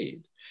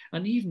 did.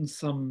 And even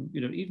some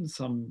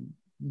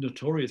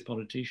notorious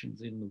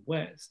politicians in the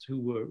West who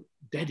were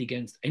dead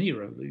against any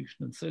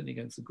revolution, and certainly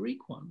against the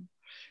Greek one,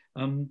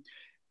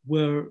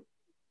 were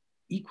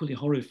equally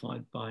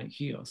horrified by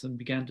Chios and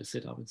began to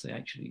sit up and say,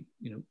 actually,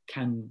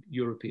 can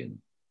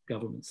European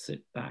governments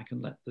sit back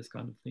and let this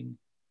kind of thing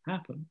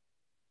happen?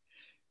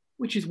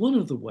 Which is one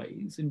of the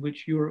ways in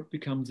which Europe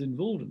becomes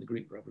involved in the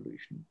Greek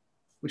Revolution,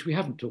 which we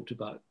haven't talked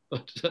about,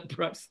 but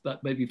perhaps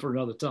that may be for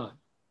another time.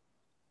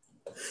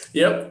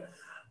 Yep.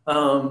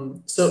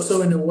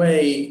 So in a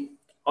way,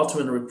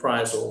 Ottoman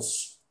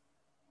reprisals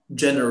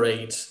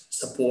generate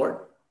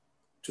support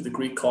to the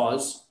Greek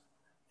cause,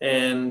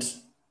 and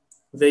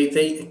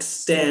they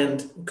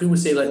extend, could we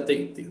say, like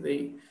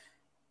they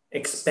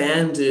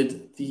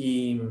expanded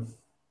the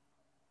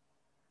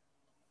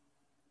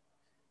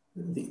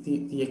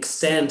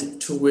extent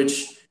to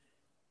which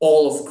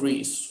all of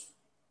Greece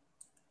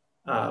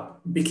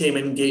became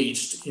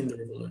engaged in the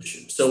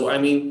revolution. So, I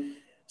mean,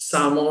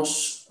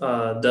 Samos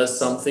does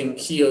something,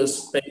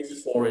 Chios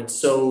pays for it.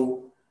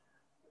 So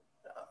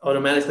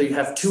automatically you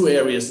have two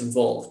areas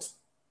involved.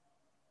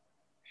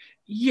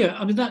 Yeah,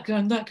 I mean that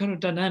kind of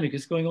dynamic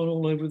is going on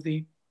all over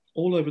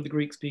the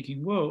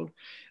Greek-speaking world,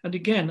 and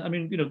again, I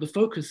mean, you know, the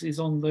focus is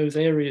on those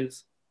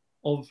areas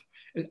of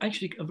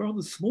actually a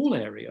rather small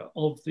area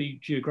of the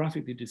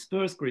geographically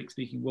dispersed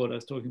Greek-speaking world I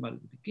was talking about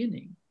at the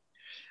beginning,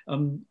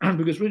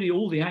 because really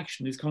all the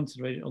action is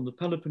concentrated on the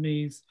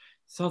Peloponnese,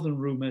 southern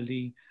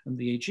Roumeli, and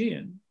the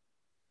Aegean.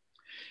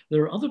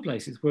 There are other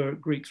places where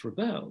Greeks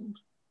rebelled,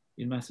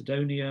 in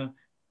Macedonia,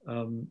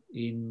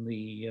 in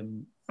the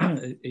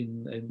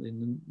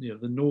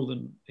the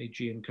northern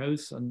Aegean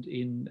coast, and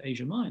in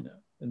Asia Minor,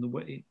 in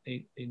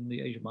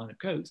the Asia Minor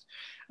coast,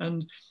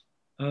 and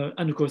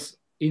of course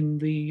in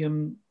the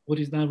what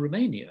is now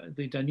Romania,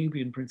 the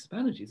Danubian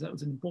principalities. That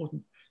was an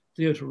important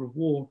theatre of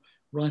war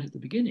right at the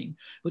beginning.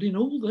 But in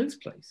all those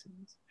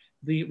places,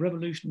 the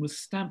revolution was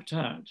stamped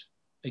out,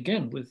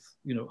 again with,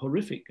 you know,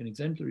 horrific and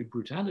exemplary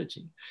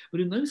brutality.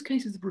 But in those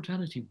cases, the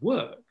brutality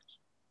worked.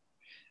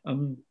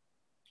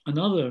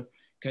 Another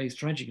case,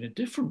 tragic in a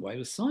different way,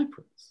 was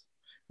Cyprus,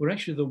 where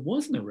actually there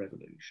was no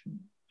revolution,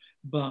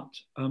 but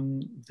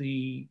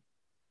the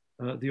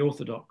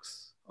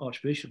Orthodox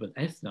Archbishop and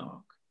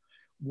Ethnarch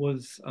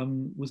was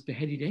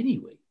beheaded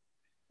anyway,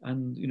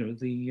 and, you know,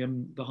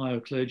 the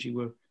higher clergy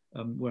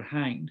were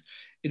hanged.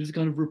 It was a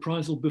kind of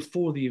reprisal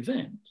before the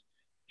event,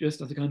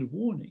 just as a kind of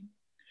warning.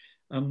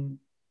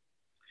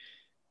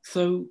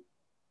 So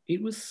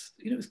it was,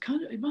 you know, it was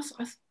kind of, in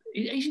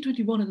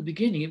 1821 at the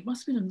beginning, it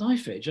must have been a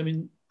knife edge. I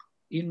mean,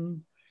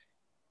 in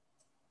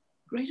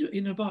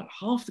about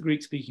half the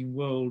Greek-speaking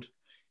world,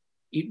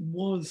 it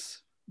was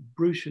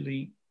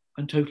brutally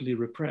and totally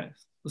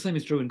repressed. The same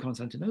is true in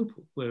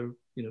Constantinople, where,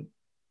 you know,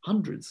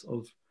 hundreds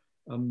of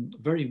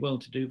very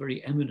well-to-do,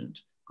 very eminent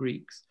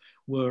Greeks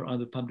were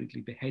either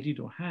publicly beheaded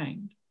or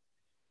hanged,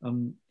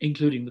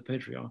 including the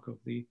Patriarch of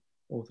the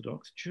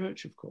Orthodox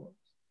Church, of course.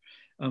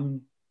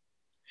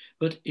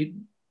 But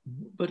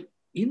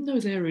in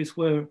those areas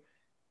where,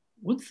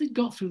 once they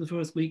got through the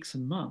first weeks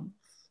and months,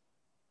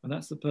 and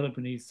that's the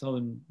Peloponnese,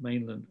 southern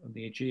mainland, and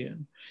the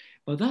Aegean,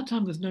 by that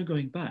time there's no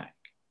going back,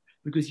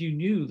 because you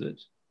knew that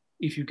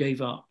if you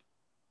gave up,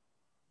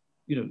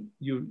 you know,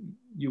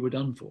 you were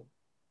done for.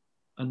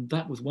 And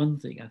that was one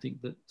thing, I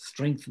think, that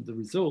strengthened the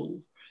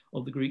resolve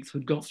of the Greeks who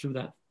had got through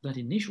that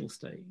initial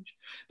stage.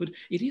 But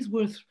it is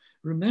worth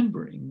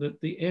remembering that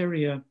the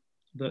area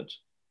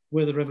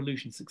where the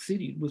revolution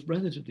succeeded was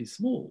relatively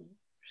small.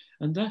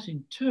 And that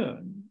in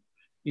turn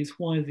is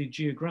why the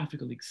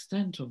geographical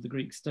extent of the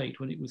Greek state,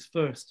 when it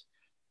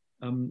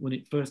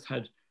first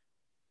had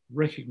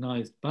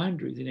recognized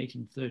boundaries in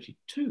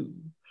 1832,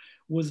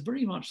 was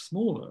very much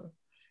smaller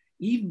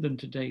even than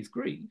today's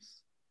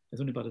Greece. There's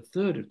only about a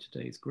third of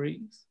today's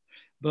Greece,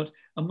 but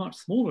a much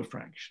smaller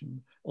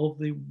fraction of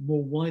the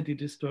more widely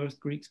dispersed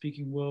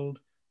Greek-speaking world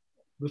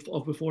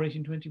of before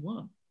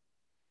 1821.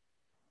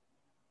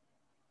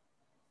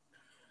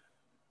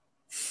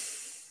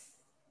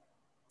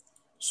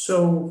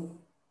 So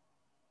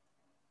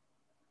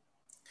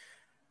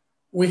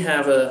we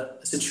have a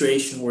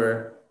situation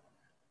where,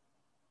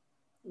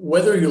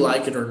 whether you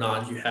like it or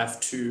not, you have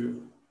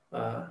to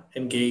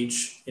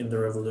engage in the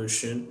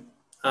revolution.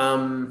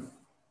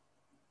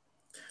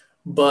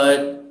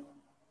 But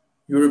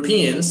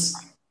Europeans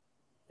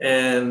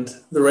and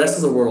the rest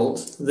of the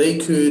world, they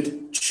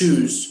could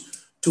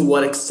choose to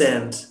what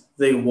extent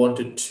they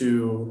wanted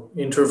to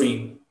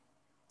intervene.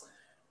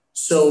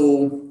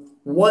 So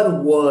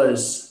what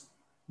was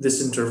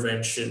this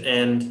intervention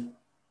and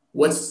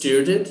what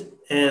steered it?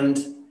 And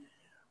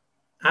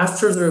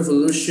after the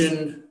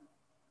revolution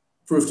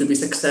proved to be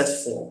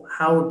successful,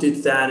 how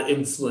did that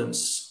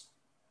influence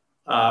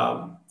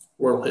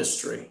world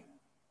history?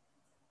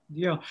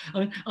 Yeah,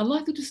 I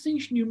like the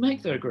distinction you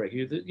make there,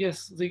 Gregory. That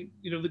yes, the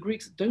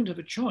Greeks don't have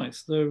a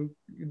choice.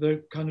 They're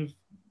kind of,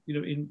 you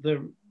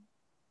know,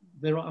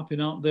 they're up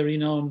in arms, they're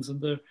in arms,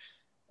 and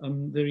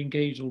they're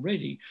engaged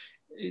already.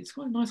 It's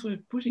quite a nice way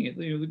of putting it.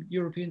 You know, the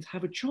Europeans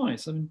have a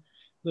choice. I mean,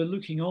 they're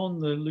looking on,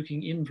 they're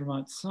looking in from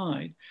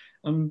outside,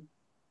 and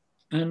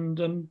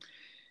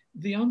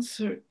the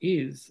answer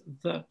is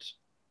that,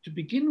 to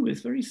begin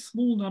with, very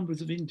small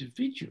numbers of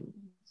individuals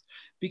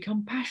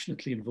become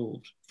passionately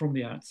involved from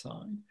the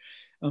outside.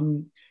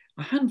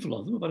 A handful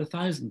of them, about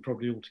 1,000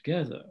 probably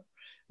altogether,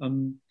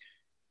 you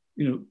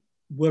know,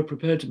 were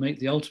prepared to make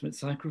the ultimate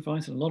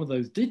sacrifice, and a lot of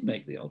those did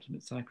make the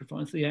ultimate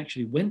sacrifice. They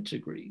actually went to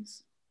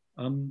Greece,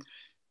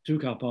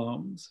 took up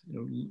arms. You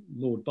know,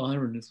 Lord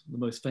Byron is the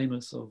most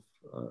famous of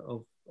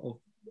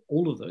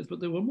all of those, but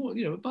there were more,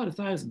 you know, about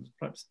 1,000,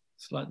 perhaps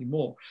slightly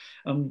more,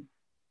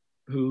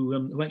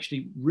 who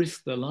actually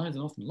risked their lives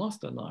and often lost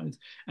their lives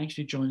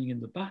actually joining in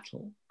the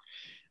battle.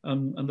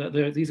 And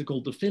these are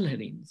called the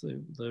Philhellenes,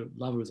 the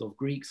lovers of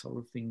Greeks or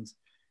of things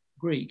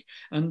Greek.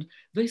 And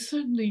they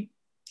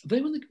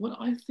were what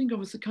I think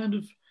of as the kind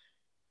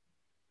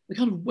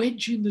of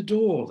wedge in the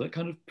door that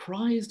kind of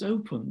prized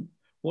open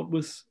what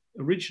was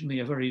originally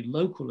a very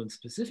local and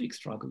specific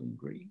struggle in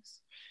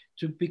Greece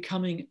to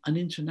becoming an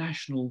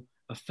international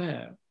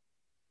affair.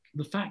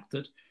 The fact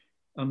that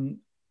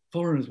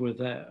foreigners were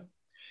there,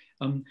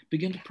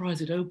 began to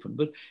prize it open.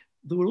 But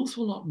there were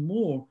also a lot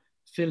more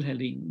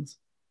Philhellenes,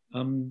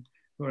 who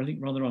I think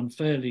rather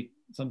unfairly,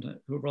 sometimes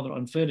who were rather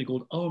unfairly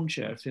called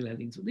armchair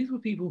Philhellenes. But these were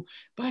people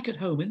back at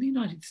home in the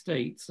United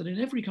States and in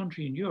every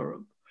country in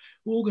Europe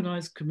who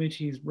organized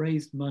committees,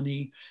 raised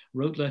money,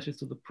 wrote letters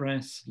to the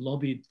press,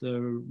 lobbied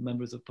their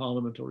members of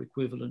parliament or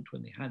equivalent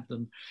when they had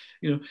them,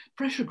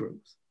 pressure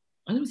groups.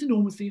 And it was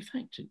enormously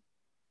effective.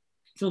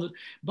 So that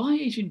by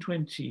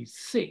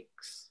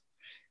 1826,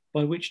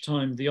 by which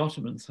time the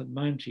Ottomans had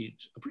mounted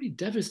a pretty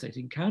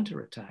devastating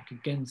counterattack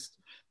against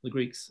the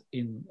Greeks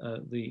in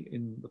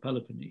the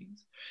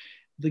Peloponnese,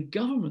 the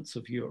governments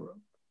of Europe,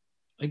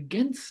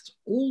 against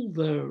all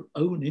their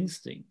own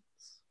instincts,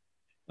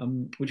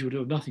 which would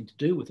have nothing to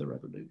do with the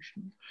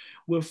revolution,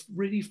 were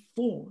really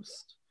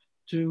forced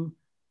to,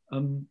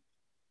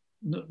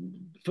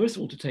 first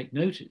of all, to take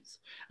notice,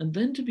 and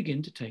then to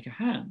begin to take a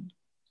hand.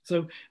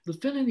 So the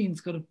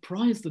Philhellenes got to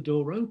prise the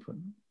door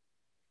open.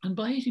 And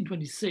by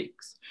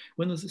 1826,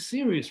 when there's a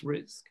serious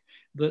risk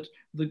that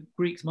the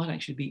Greeks might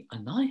actually be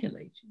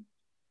annihilated,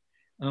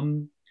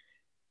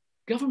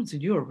 governments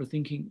in Europe are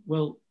thinking,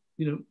 well,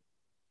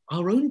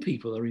 our own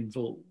people are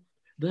involved.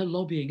 They're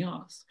lobbying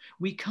us.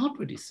 We can't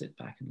really sit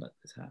back and let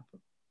this happen.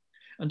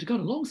 And to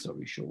cut a long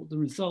story short, the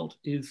result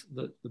is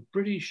that the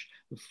British,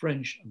 the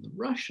French, and the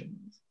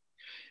Russians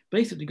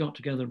basically got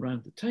together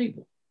around the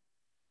table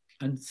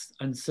and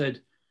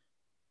said,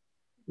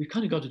 we've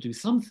kind of got to do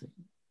something.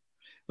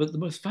 But the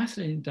most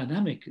fascinating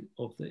dynamic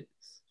of this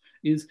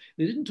is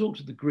they didn't talk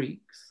to the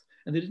Greeks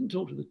and they didn't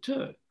talk to the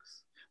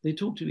Turks. They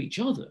talked to each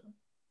other.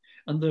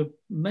 And the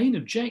main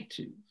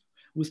objective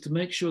was to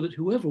make sure that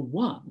whoever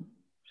won,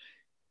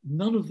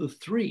 none of the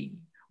three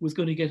was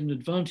going to get an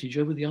advantage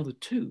over the other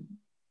two.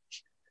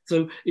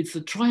 So it's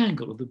the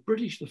triangle of the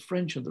British, the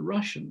French, and the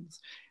Russians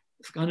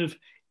kind of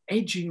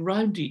edging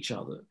around each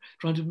other,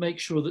 trying to make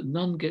sure that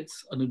none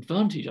gets an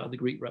advantage out of the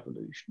Greek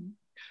Revolution.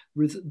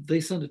 They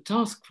sent a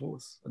task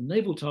force, a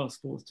naval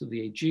task force, to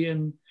the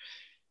Aegean.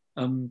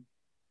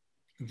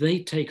 They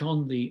take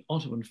on the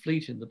Ottoman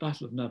fleet in the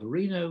Battle of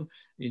Navarino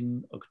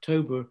in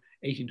October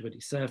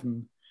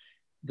 1827.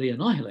 They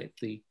annihilate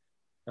the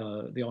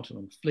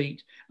Ottoman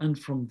fleet, and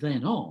from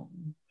then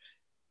on,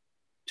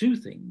 two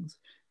things: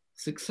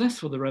 success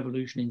for the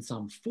revolution in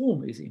some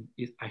form is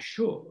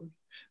assured,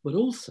 but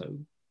also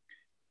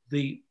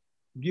the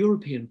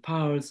European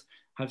powers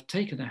have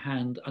taken a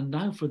hand, and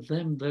now for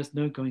them, there's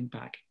no going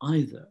back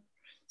either.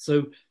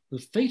 So the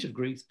fate of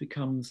Greece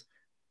becomes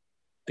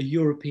a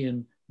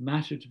European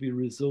matter to be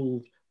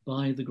resolved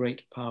by the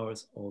great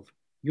powers of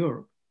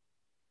Europe.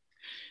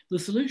 The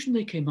solution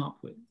they came up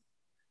with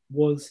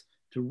was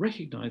to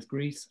recognize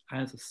Greece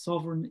as a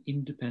sovereign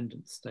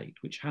independent state,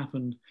 which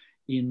happened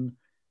in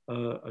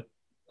an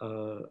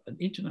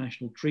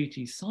international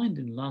treaty signed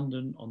in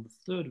London on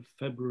the 3rd of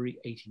February,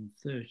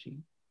 1830.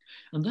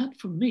 And that,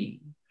 for me,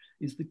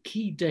 is the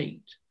key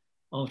date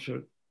after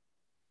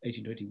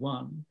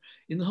 1821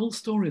 in the whole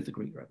story of the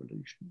Greek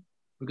Revolution,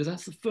 because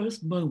that's the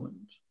first moment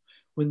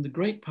when the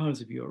great powers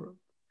of Europe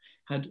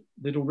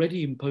they'd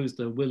already imposed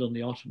their will on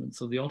the Ottomans,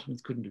 so the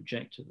Ottomans couldn't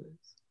object to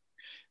this.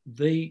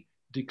 They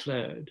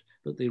declared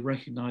that they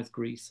recognized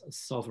Greece as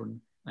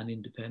sovereign and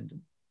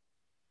independent.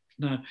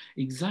 Now,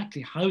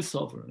 exactly how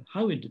sovereign,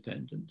 how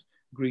independent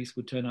Greece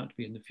would turn out to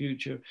be in the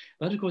future,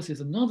 that of course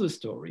is another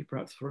story,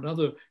 perhaps for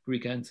another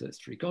Greek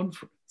ancestry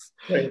conference.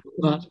 Right.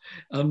 But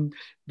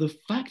the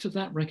fact of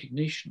that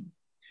recognition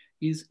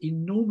is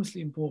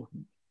enormously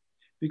important,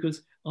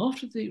 because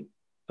after the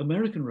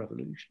American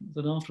revolutions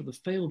and after the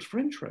failed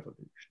French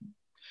Revolution,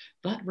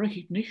 that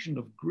recognition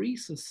of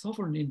Greece as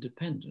sovereign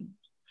independent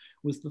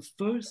was the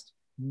first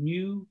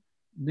new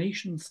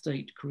nation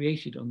state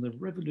created on the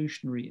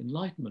revolutionary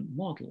Enlightenment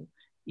model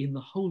in the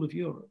whole of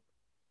Europe.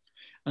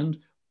 And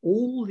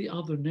all the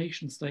other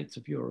nation states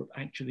of Europe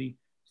actually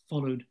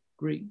followed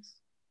Greece.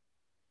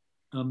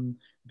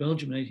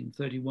 Belgium in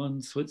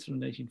 1831,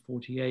 Switzerland in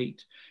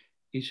 1848,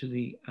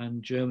 Italy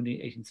and Germany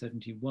in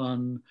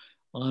 1871,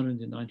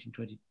 Ireland in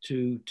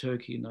 1922,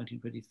 Turkey in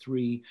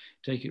 1923,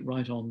 take it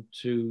right on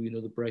to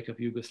the breakup of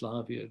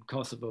Yugoslavia and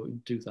Kosovo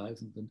in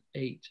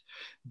 2008.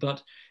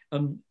 But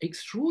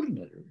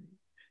extraordinarily,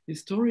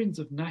 historians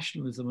of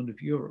nationalism and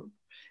of Europe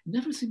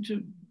never seem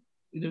to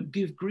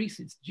give Greece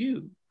its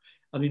due.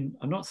 I mean,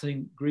 I'm not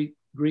saying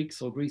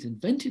Greeks or Greece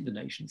invented the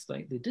nation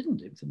state. They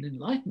didn't. It was an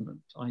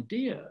Enlightenment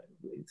idea.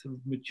 It sort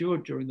of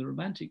matured during the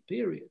Romantic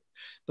period.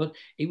 But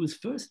it was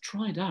first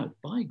tried out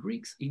by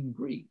Greeks in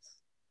Greece.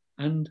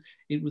 And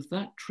it was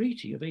that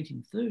treaty of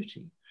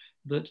 1830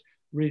 that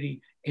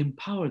really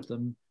empowered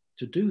them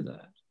to do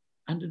that.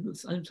 And at the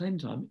same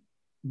time,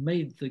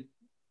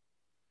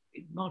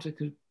 it marked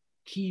a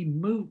key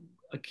move,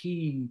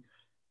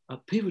 a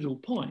pivotal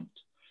point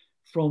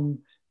from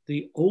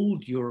the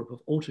old Europe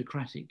of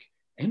autocratic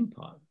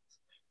empires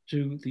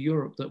to the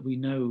Europe that we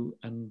know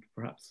and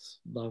perhaps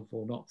love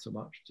or not so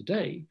much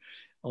today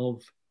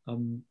of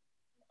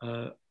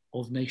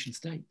nation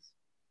states.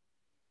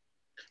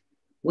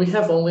 We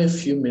have only a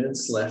few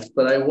minutes left,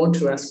 but I want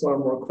to ask one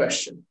more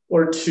question,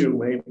 or two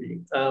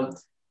maybe.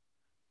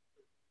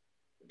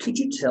 Could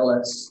you tell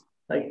us,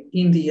 like,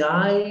 in the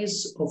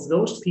eyes of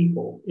those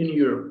people in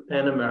Europe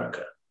and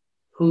America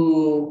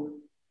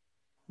who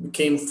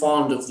became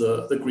fond of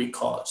the Greek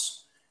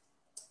cause,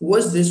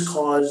 was this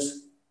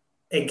cause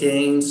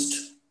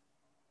against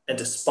a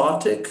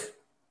despotic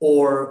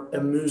or a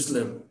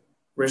Muslim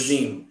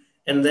regime?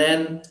 And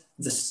then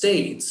the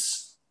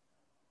states,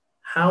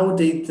 how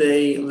did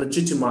they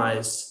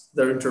legitimize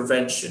their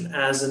intervention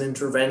as an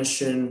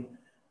intervention,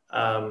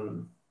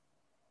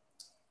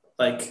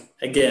 like,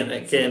 again,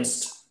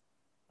 against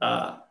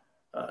a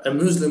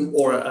Muslim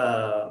or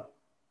a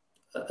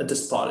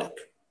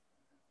despotic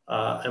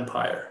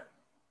empire?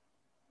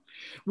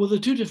 Well, there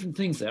are two different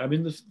things there. I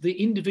mean, the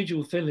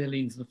individual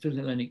Philhellenes and the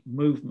Philhellenic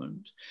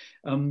movement,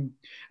 I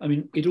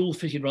mean, it all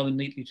fitted rather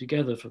neatly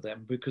together for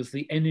them because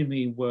the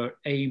enemy were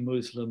A,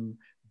 Muslim,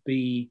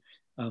 B,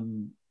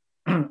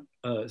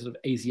 sort of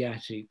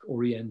Asiatic,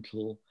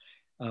 Oriental,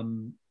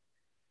 and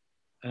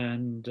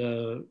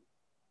I'm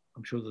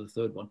sure there's a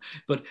third one.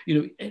 But, you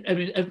know, I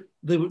mean,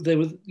 there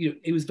was, you know,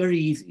 it was very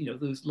easy, you know,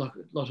 there was a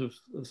lot of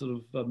sort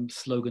of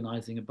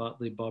sloganizing about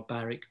the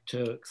barbaric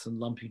Turks and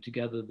lumping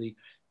together the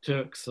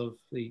Turks of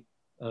the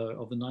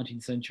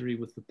 19th century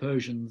with the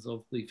Persians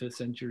of the 1st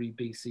century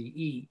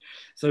BCE.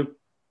 So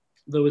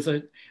there was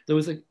a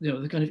you know,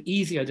 the kind of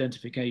easy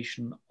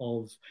identification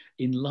of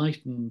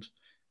enlightened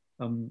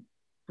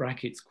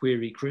brackets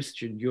query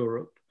Christian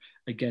Europe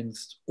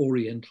against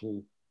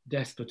Oriental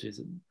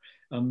despotism,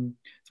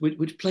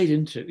 which played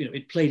into, you know,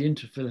 it played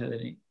into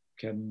Philhellenic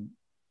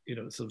you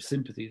know, sort of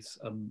sympathies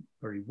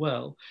very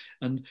well,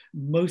 and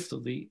most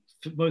of the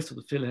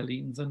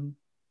Philhellenes, and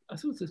I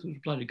suppose this would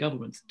apply to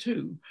governments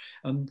too,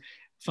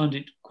 found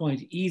it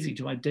quite easy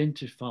to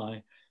identify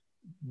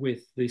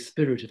with the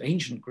spirit of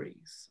ancient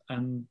Greece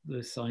and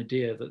this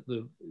idea that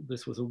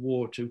this was a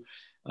war to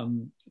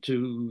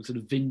sort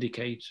of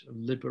vindicate,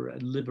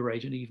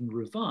 liberate, and even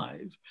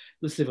revive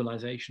the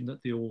civilization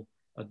that they all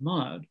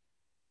admired.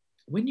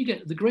 When you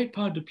get the great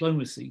power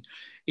diplomacy,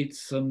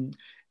 it's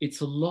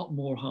a lot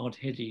more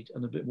hard-headed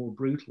and a bit more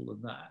brutal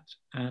than that,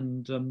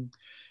 and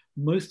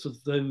most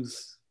of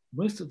those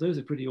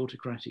are pretty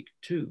autocratic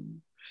too.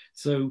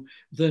 So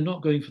they're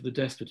not going for the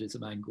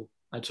despotism angle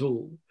at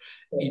all.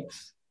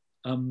 It's,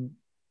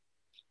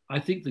 I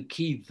think the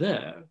key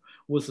there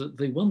was that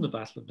they won the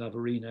Battle of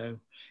Navarino,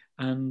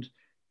 and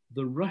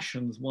the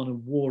Russians won a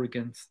war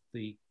against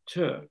the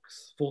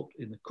Turks, fought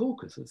in the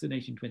Caucasus in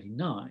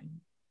 1829,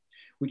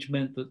 which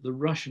meant that the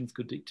Russians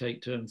could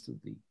dictate terms to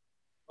the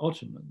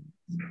Ottomans.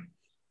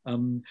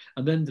 And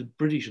then the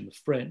British and the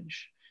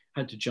French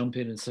had to jump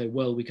in and say,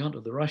 well, we can't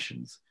have the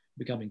Russians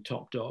becoming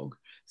top dog,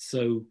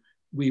 so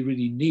we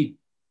really need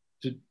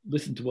to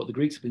listen to what the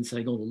Greeks have been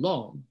saying all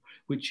along,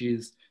 which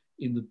is,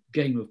 in the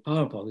game of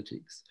power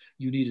politics,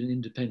 you need an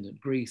independent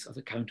Greece as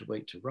a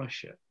counterweight to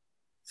Russia.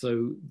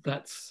 So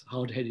that's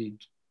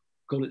hard-headed,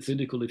 call it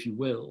cynical if you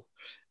will,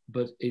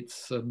 but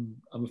it's,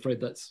 I'm afraid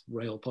that's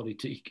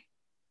realpolitik.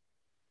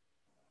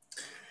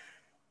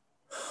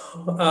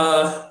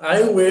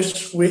 I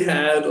wish we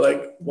had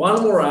like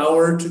one more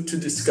hour to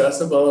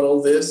discuss about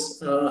all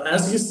this.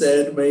 As you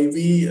said,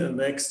 maybe a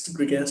next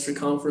Greek Ancestry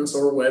conference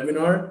or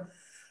webinar.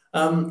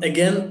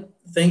 Again,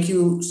 thank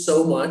you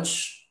so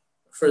much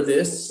for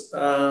this.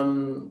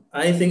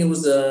 I think it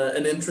was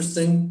an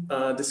interesting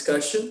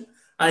discussion.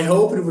 I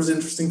hope it was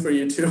interesting for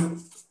you too.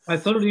 I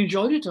thoroughly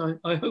enjoyed it.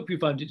 I hope you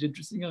found it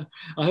interesting.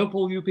 I hope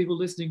all you people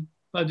listening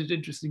found it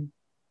interesting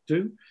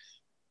too.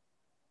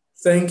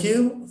 Thank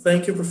you.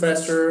 Thank you,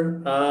 Professor.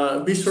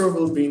 Be sure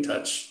we'll be in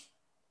touch.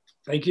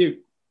 Thank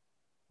you.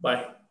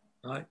 Bye.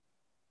 Bye.